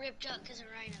 It's all ripped up because of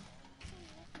Rhino.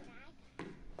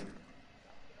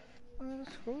 Oh,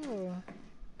 that's cool.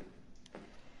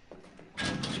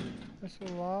 That's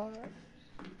a lot.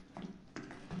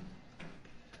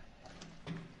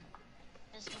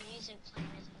 This music playing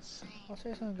is insane. I'll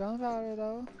say some gunpowder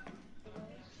though.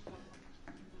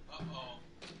 And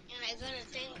I got a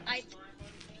thing.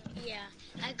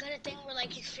 I got a thing where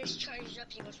like his fist charges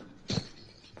up. He goes.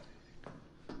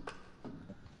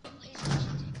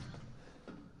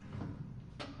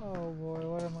 Oh boy,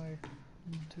 what am I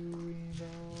doing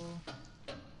though?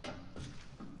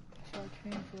 That's where I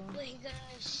came from. But he got a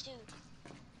new suit.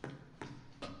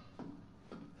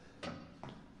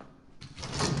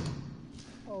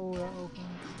 Oh, that opened.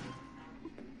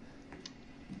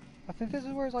 I think this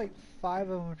is where it's like 5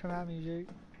 of them come at me, Jake.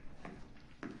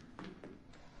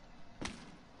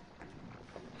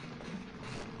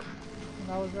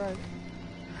 And I was right.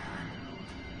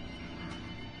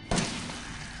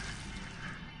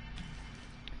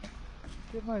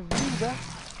 Get my view back.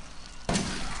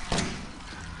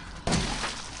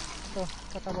 Go,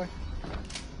 got that boy.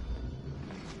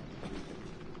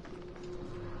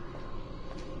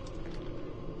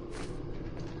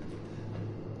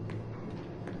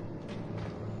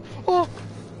 Oh!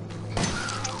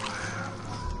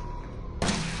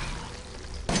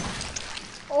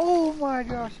 Oh my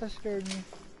gosh, that scared me.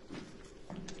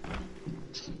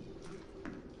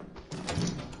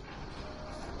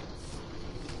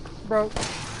 Bro,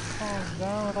 calm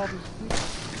down with all these people.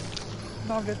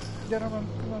 No, I'm good. Get him, I'm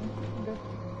good.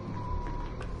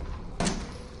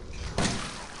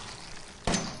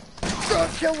 Bro,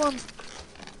 kill him!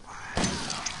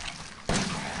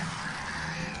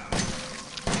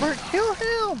 Bro, kill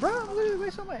him! Bro, I'm literally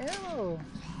wasting my ammo.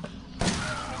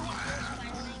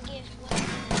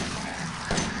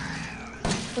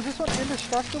 Is this one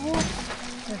indestructible?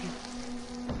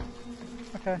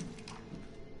 Okay.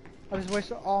 I just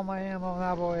wasted all my ammo on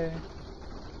that boy.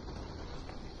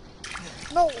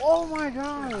 No! Oh my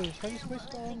gosh! I just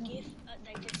wasted all my...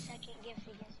 Like the second gift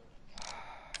he gives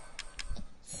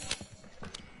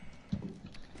you.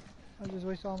 I just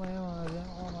wasted all my ammo on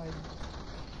all my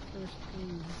first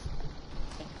food.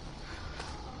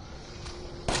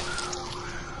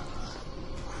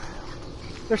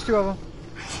 There's 2 of them.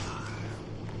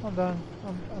 I'm done.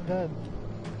 I'm dead.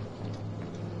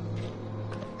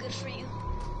 Good for you.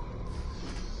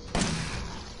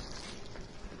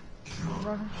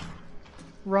 Run.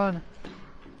 Run.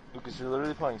 Lucas, you're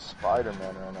literally playing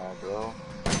Spider-Man right now, bro.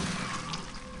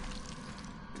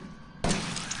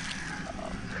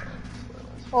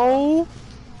 Oh!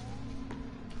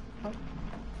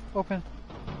 Open.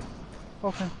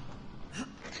 Open.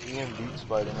 Ian beat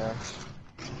Spider-Man.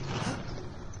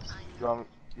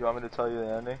 You want me to tell you the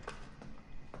ending?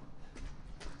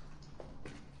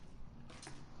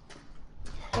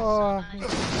 Oh.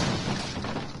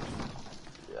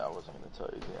 Yeah, I wasn't gonna tell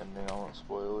you the ending. I won't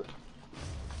spoil it.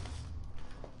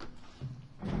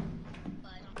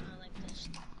 But I don't know like this.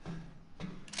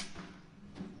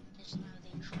 There's no the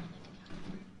intro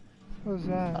like What was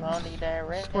that? I don't need that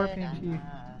red. Scorpion key.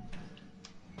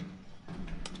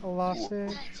 Elastic.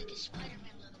 That's like a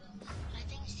Spider-Man logo. I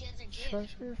think it's the other gift.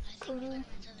 Treasure photo?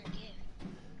 Spider-Man's other gift.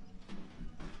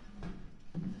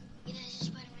 Yeah, this is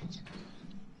Spider-Man's other gift.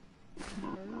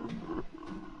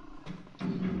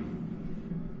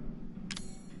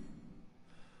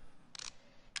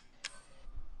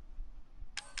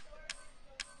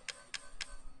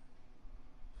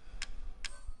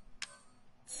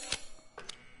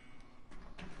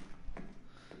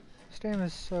 This game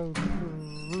is so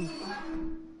cool.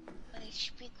 Wait,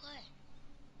 should be quiet.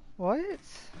 What?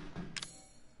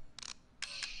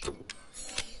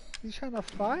 You trying to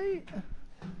fight?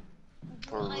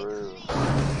 For real.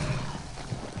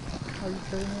 Are you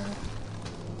kidding me?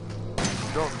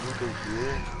 You don't need to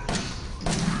hear.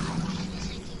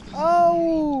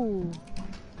 Oh!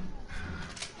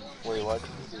 Wait, why do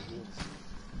you need to hear?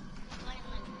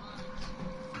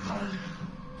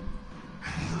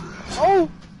 Oh!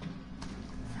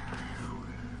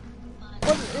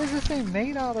 What is this thing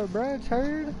made out of, bro?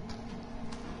 Turd?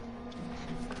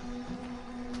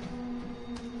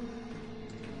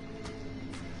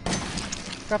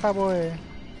 Got that boy.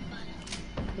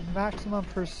 With maximum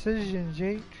precision,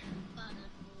 Jake.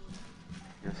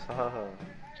 Yes,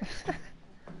 sir.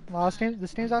 Wow,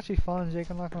 this game's actually fun, Jake,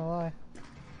 I'm not gonna lie.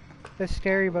 It's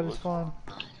scary, but it's fun.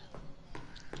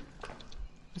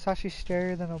 It's actually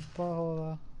scarier than a butthole,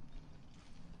 though.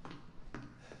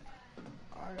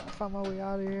 I gotta find my way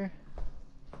out of here.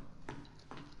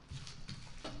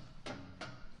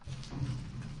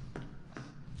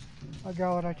 I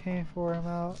got what I came for, I'm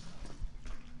out.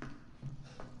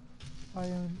 I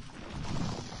am.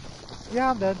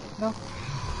 Yeah, I'm dead. No.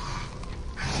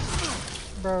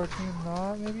 Bro, can you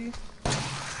not, maybe?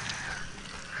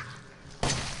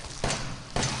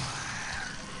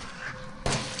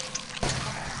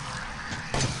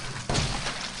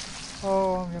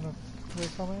 Oh, I'm gonna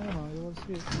waste all my ammo. Let's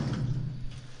see it.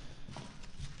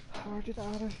 How do I get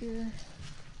out of here?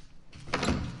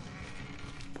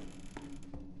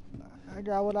 I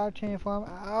got what I came for. I'm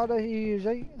out of here,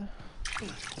 Zay.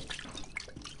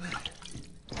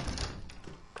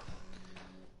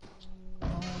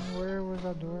 Where was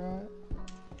that door at?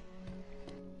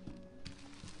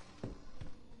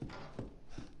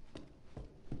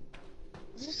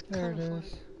 There it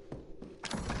is.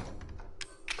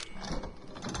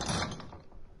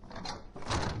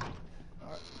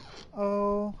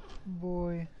 Oh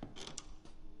boy.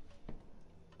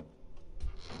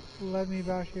 Let me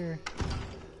back here.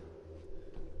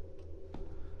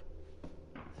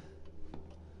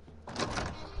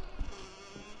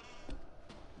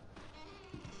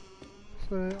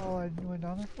 So all I went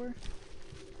down there for?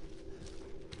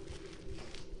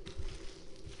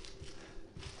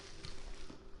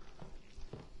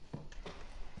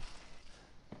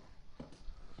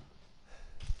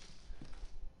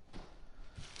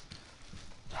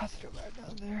 Let's go back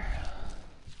down there.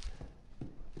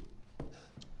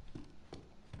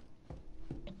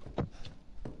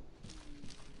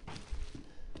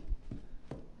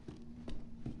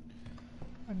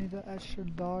 I need that extra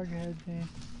dog head thing.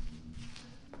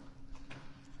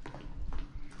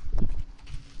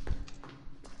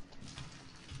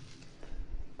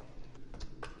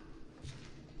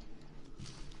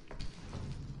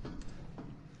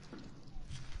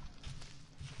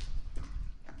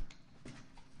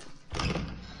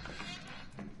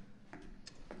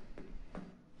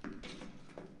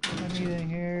 Anything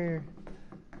here?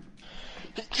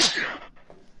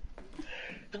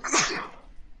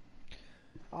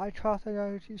 I caught the guy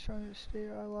who keeps trying to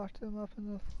steal. I locked him up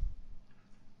in the.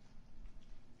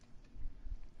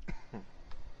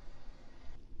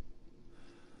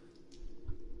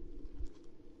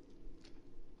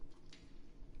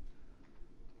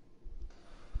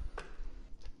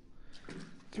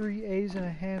 3 A's and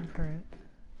a handprint.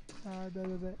 I bet a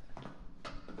bit.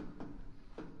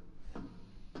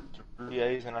 3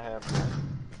 A's and a half.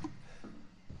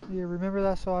 Yeah, remember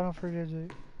that so I don't forget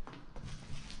it.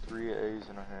 3 A's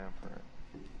and a handprint.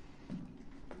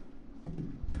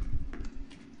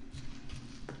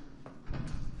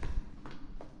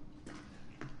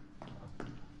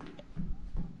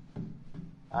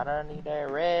 I don't need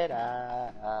that red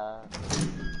eye.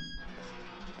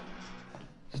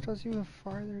 Starts even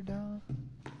farther down.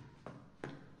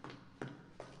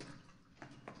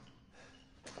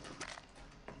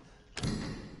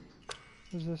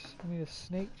 Is this? I need a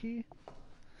snake key?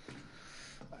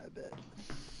 I bet.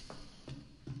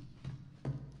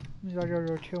 I gotta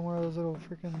go kill one of those little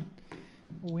freaking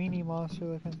weenie monster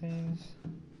looking things.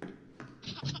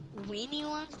 Weenie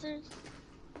monsters?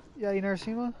 Yeah, you never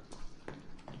seen one?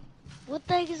 What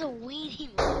the heck is a weenie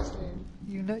monster?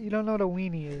 You don't know what a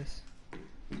weenie is.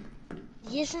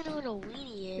 Yes, I know what a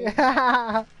weenie is.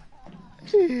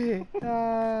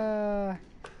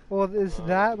 Well, it's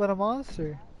that, but a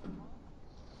monster.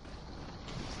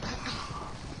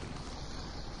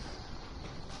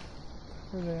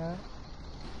 Where they at?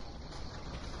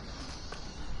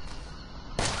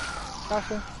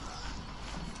 Gotcha.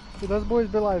 Dude, those boys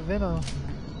be like Venom.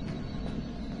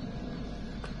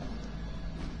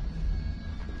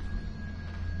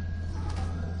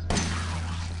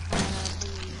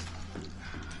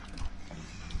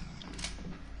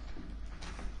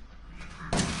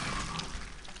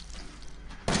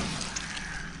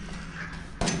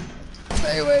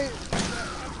 Hey, wait!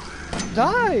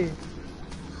 Die!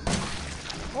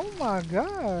 Oh my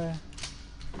god!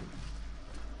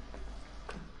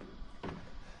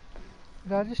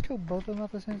 Did I just kill both of them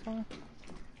at the same time?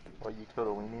 What, you killed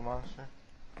a weenie monster?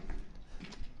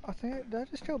 I think, did I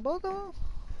just kill both of them?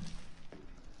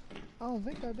 I don't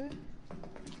think I did.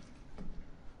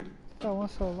 That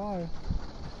one's still alive.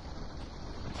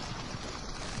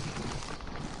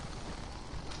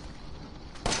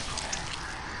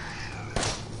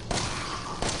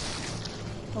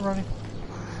 I'm running.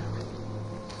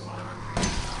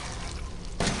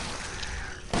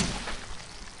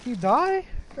 He died?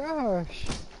 Gosh.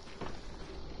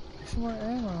 Some more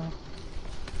ammo.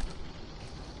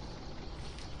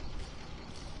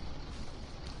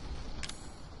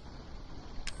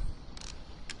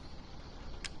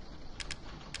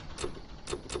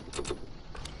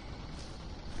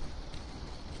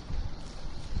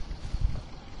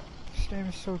 This game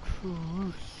is so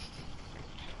cursed.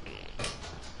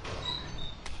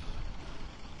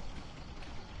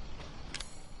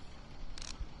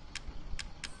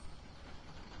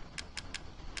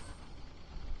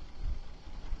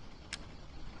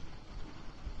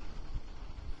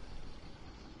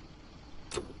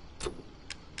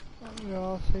 Yeah,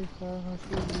 I'll say that. No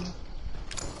TV.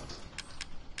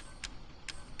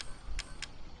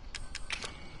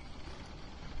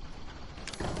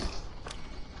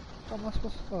 How am I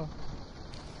supposed to? Oh.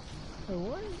 Wait,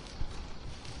 what?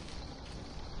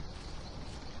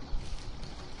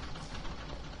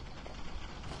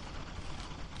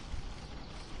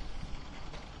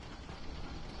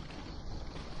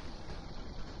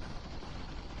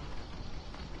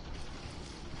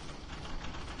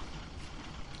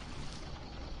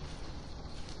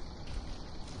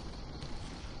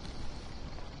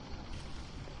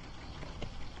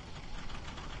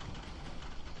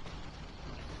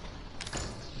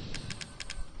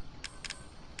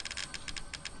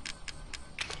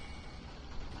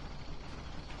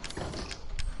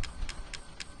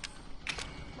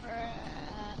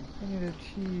 I need a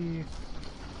key.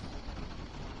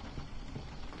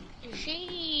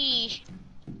 Sheesh.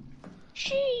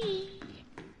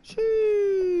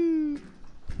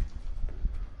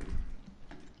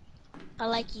 I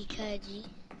like you, Kaji.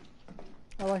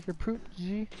 I like your poop,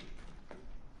 G.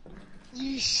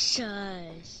 You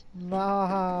sus.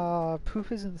 Nah,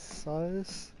 poop isn't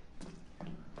sus.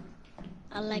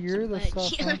 I like You're your the butt.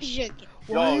 sus I'm one. joking.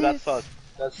 Yo, that's sus.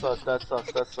 That's sus. That's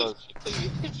sus. That's sus.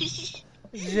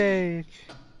 Jay.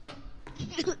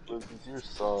 Lucas, you're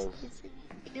sus.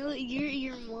 You know,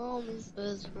 your mom is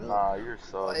sus, bro. Nah, you're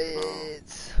sus, bro.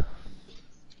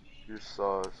 You're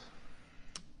sus.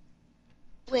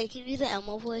 Wait, can you do the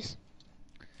Elmo voice?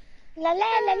 La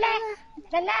la la la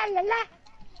la la la la.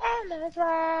 Elmo's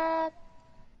World.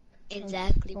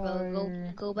 Exactly,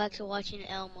 bro. Go back to watching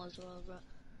Elmo's World, bro.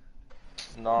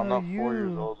 No, I'm not 4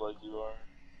 years old like you are.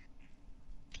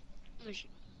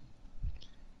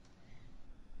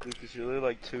 Lucas, you're literally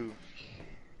like 2.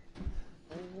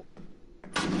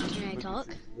 Can I Lucas, talk?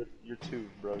 You're 2,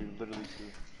 bro. You're literally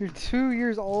 2. You're 2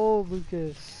 years old,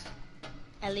 Lucas.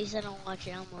 At least I don't watch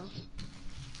Elmo.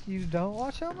 You don't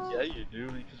watch Elmo? Yeah, you do,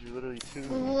 because you're literally 2.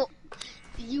 Well,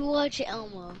 you watch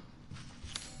Elmo.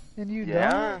 And you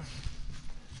don't?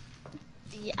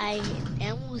 Yeah,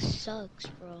 Elmo sucks,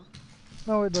 bro.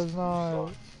 No, it does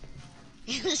not.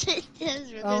 Yes, it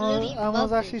does, bro.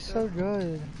 Elmo's actually so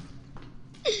good.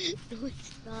 No,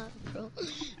 it's not, bro.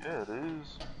 Yeah, it is.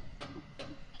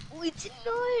 Oh, it's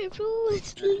not, bro.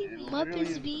 It's like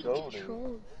Muppets being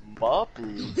controlled.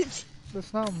 Muppets?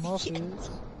 That's not Muppets.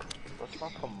 That's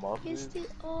not the Muppets. Yes, they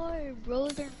are, bro.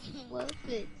 They're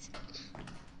Muppets.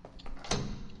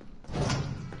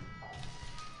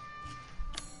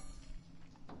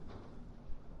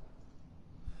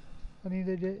 I need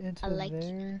to get into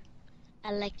there.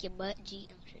 I like your butt, G.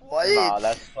 What? Nah,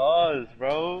 that's sus,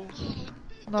 bro.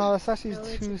 No, that's actually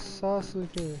too sus,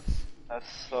 Lucas. That's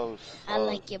so sus. I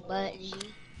like your butt, G.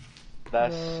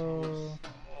 That's Bro.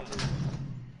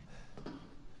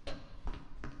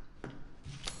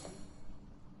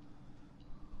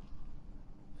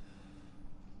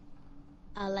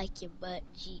 I like your butt,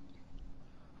 G.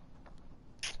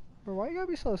 Bro, why you gotta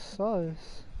be so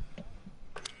sus?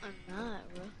 I'm not,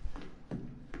 bro.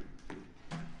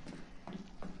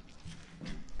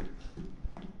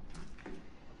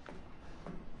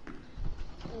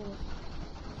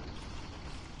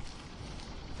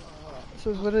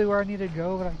 This is literally where I need to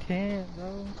go, but I can't,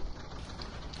 bro.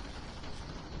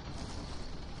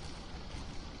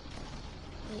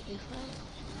 Wait, if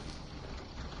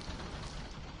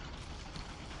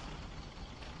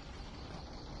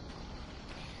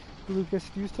Lucas,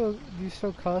 do you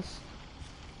still cuss?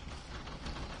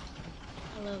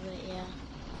 A little bit, yeah.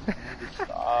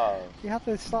 Stop. You have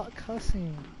to stop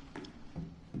cussing.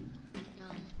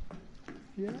 No.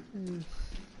 Yes.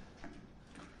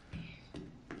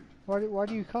 Why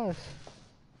do you cuss?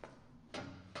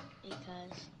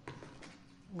 Because.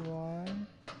 Why?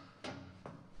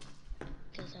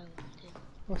 Because I want to.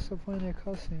 What's the point of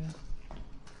cussing?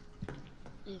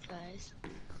 Because.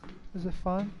 Is it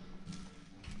fun?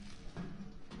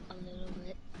 A little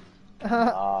bit.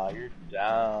 Nah, you're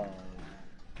down.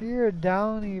 You're a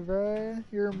downy, bruh.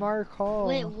 You're a Mark Hall.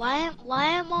 Wait, why am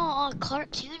I on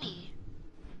cartoony?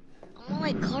 I'm on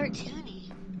like cartoony.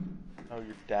 No,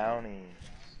 you're downy.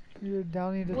 You're a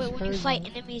downy detergent. Wait, when you fight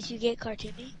enemies, you get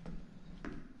cartoony?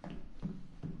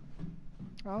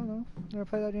 I don't know. Never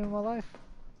played that game in my life.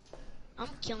 I'm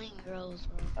killing girls,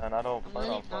 bro. And I don't I'm plan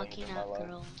really on playing knocking in my out life.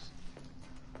 girls.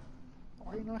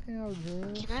 Why are you knocking out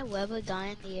girls? Can I web a guy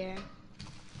in the air?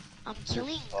 I'm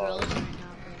killing girls right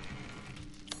now, bro.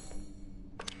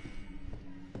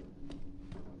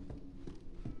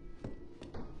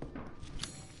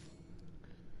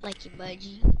 Like your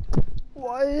budgie.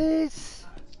 What?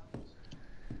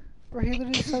 Bro, he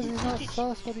literally says he's not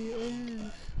sus, but he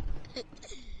is.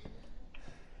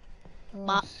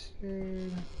 Bop.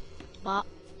 Scared. Bop.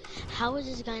 How is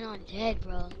this guy not dead,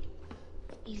 bro?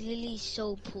 He's literally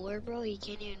so poor, bro. He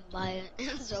can't even buy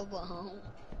himself a home.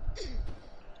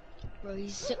 Bro,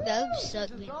 he's so, that would suck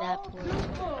being that poor. To be able to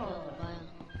buy a home, bro.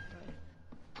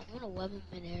 I'm gonna web him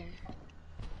in there.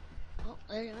 Oh,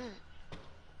 there you went.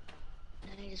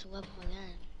 Then I just web him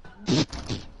again.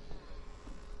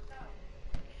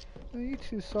 Oh, you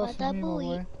too saucy me, my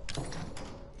boy.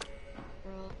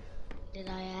 Bro, did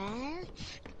I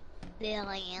ask? Did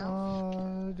I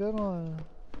ask? Good one.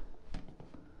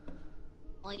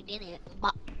 Oh, you didn't.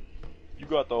 Bop. You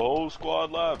got the whole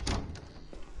squad left.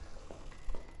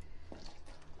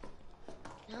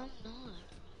 No, I'm not.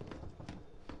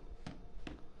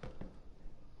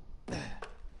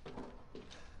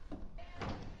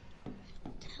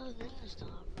 Tell them to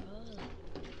stop, bro.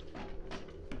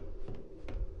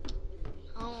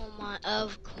 Oh my,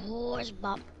 of course,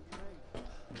 Bop.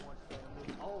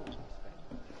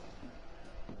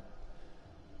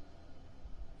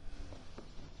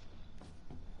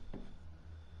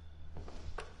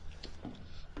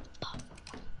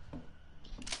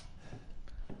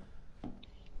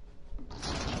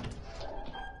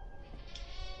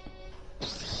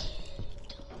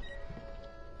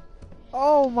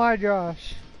 Oh my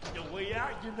gosh. The way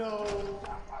out, you know.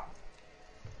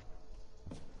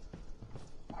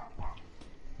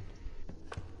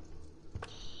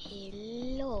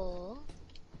 Hello.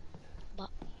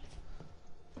 Bop.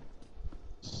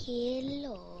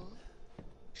 Hello.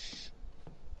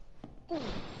 Ooh.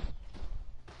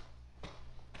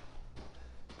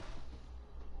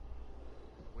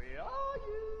 Where are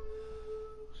you?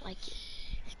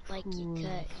 Like you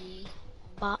could, G.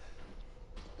 Bop.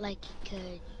 Like you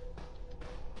could.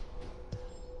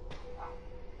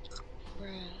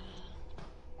 Bruh.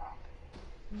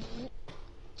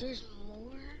 There's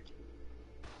more?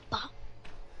 Bop.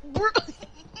 Bruh.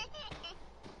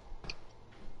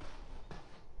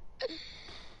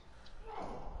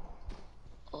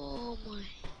 Oh my.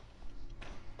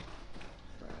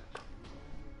 Bruh.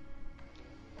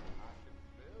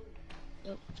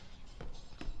 Yep.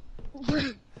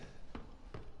 Bruh.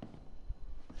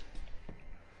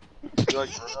 You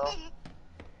like Bruno?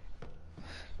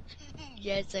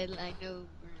 Yes, I know Bruno.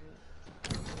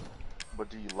 But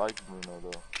do you like Bruno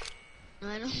though?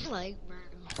 I don't like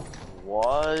Bruno.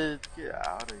 What? Get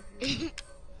out of here.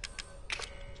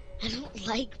 I don't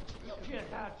like You can't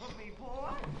hide from me,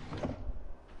 boy.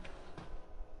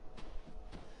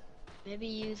 Maybe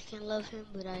you can love him,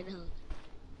 but I don't.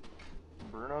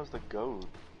 Bruno's the GOAT.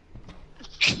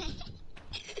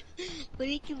 What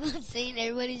do you keep on saying?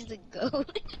 Everybody's the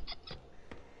GOAT.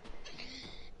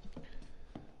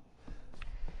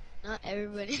 Not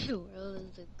everybody in the world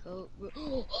is the GOAT, bro.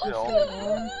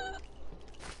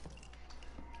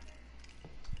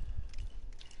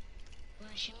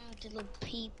 Wanna shoot me with the little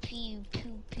pee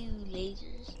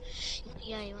lasers?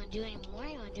 Yeah, you wanna do any more?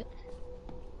 You wanna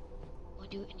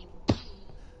do any?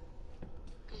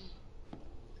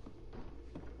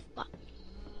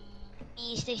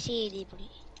 Stay shady, buddy.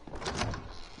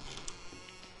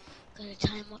 Got a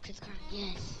time walk to the car.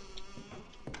 Yes.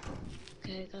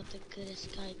 Okay, I got the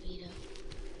goodest guy beat up.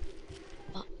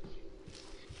 Bop.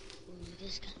 Ooh,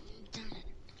 this guy. Darn it.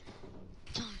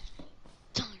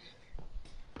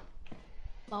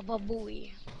 Baba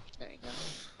booey. There you go.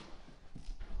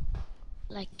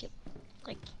 Like it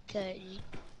could.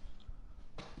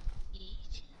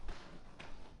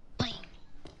 Bang.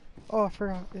 Oh, I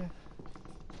forgot, yeah.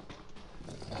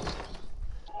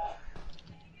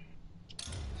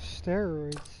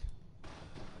 Steroids.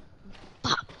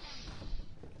 Pop.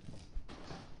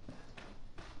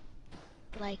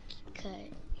 Like you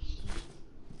could.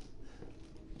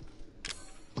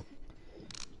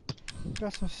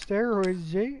 Got some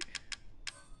steroids, Jake.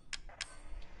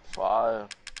 Fire.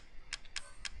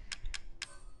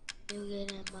 You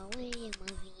get in my way, I'm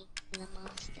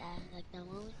like the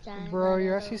monster. Bro,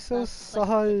 you're actually so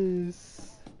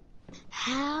sus.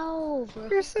 How, bro?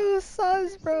 You're so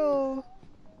sus, bro.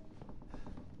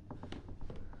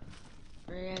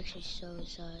 You're actually so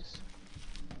sus.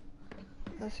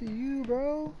 That's you,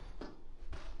 bro.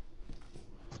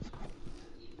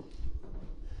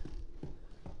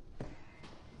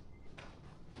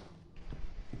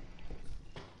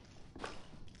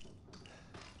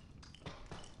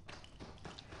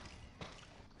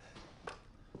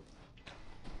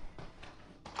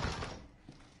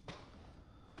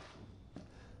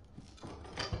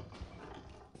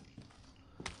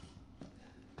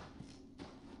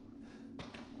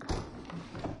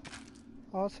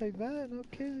 I'll take that,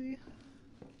 okay.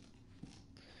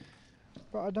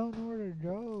 But I don't know where to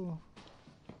go.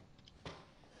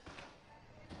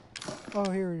 Oh,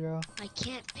 here we go. I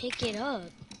can't pick it up.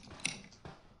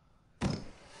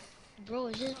 Bro,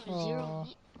 it's just zero.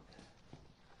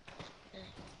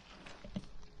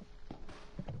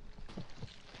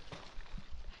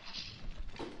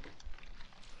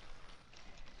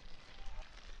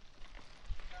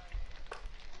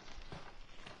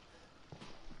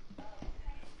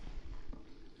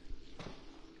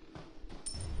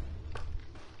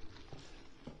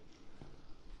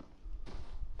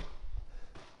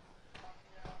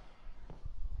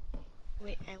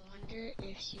 Wait, I wonder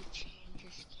if you change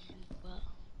your skin. Well.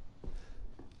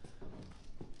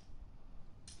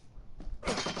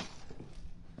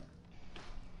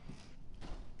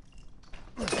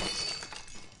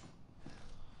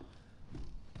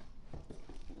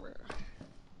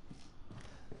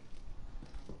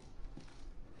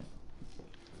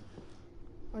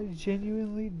 I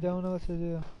genuinely don't know what to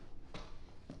do.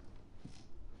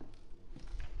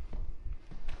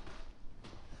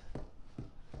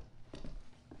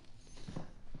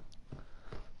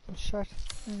 Let's check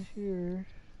in here.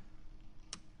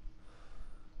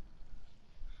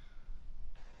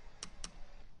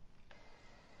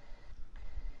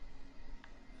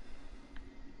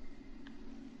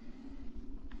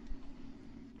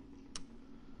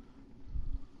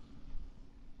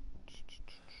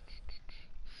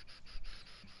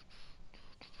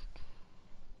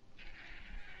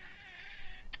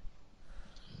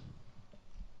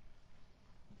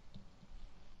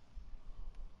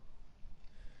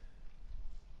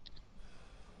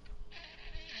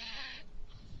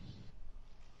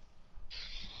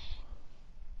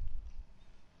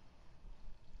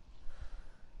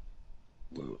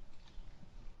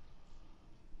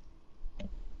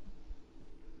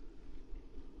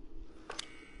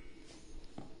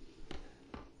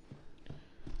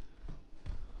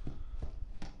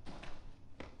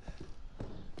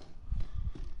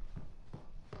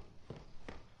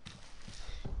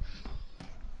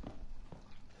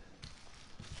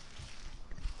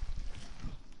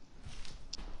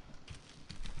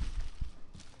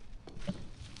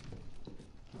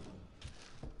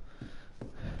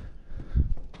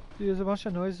 Dude, there's a bunch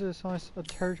of noises. Sounds a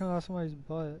turd coming out of somebody's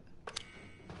butt.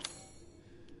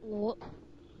 What?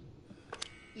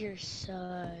 You're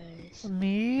sus.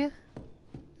 Me?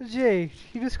 Jake,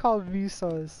 he just called me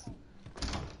sus.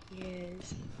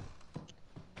 Yes.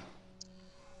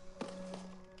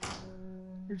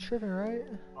 You're tripping, right?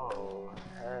 Oh,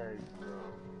 hey, bro.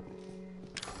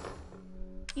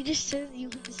 You just said you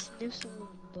want to sniff someone's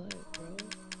butt, bro.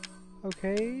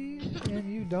 Okay,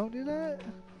 and you don't do that?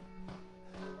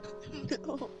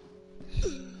 No. Oh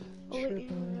wait,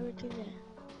 you never do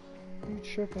that. You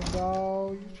tripping,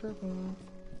 dog. You tripping.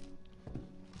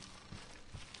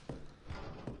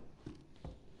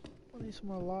 I need some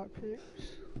more lockpicks.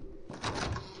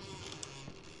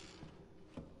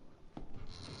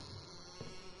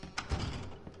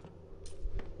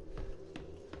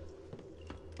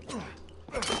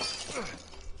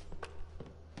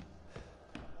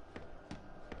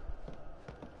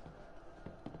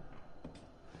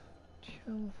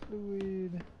 Chem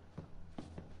fluid.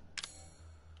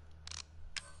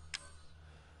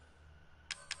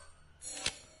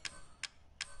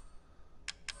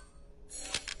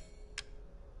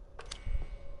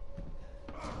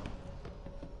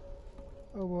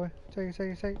 Oh boy, take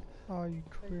it. Oh, you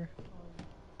clear.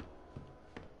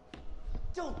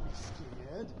 Don't be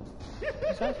scared.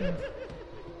 What's happening?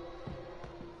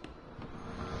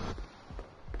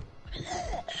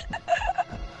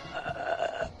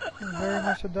 I'm very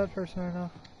much a dead person right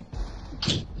now.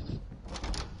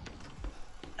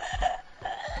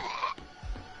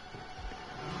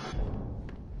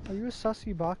 Are you a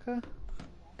sussy baka?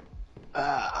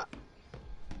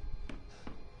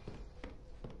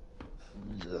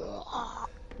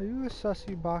 Are you a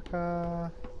sussy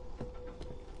baka?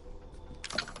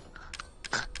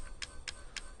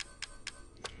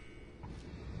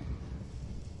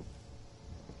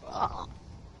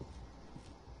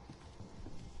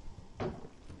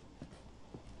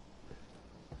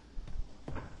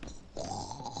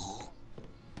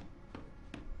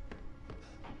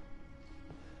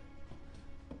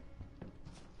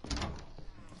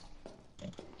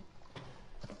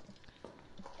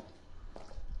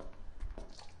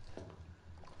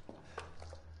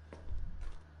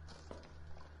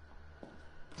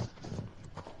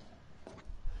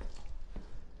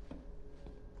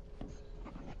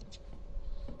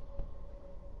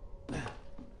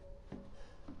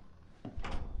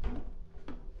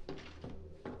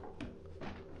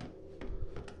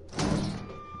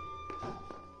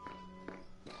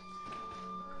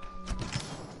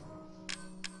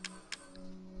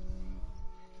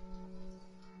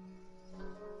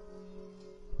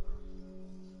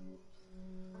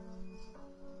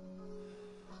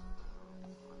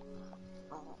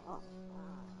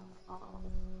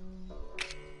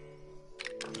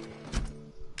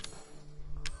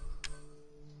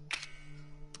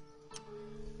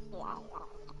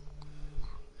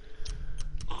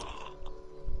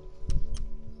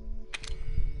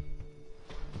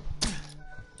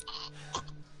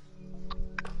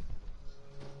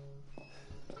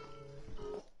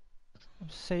 I'm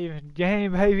saving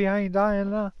game, baby. I ain't dying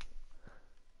now.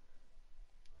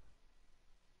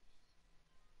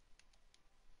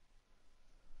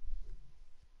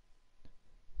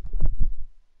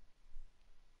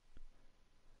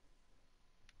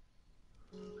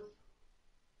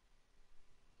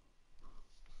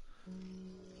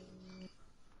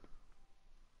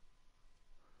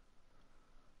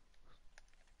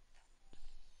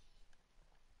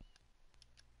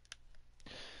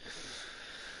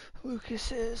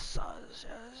 Lucas is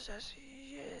as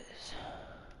he is.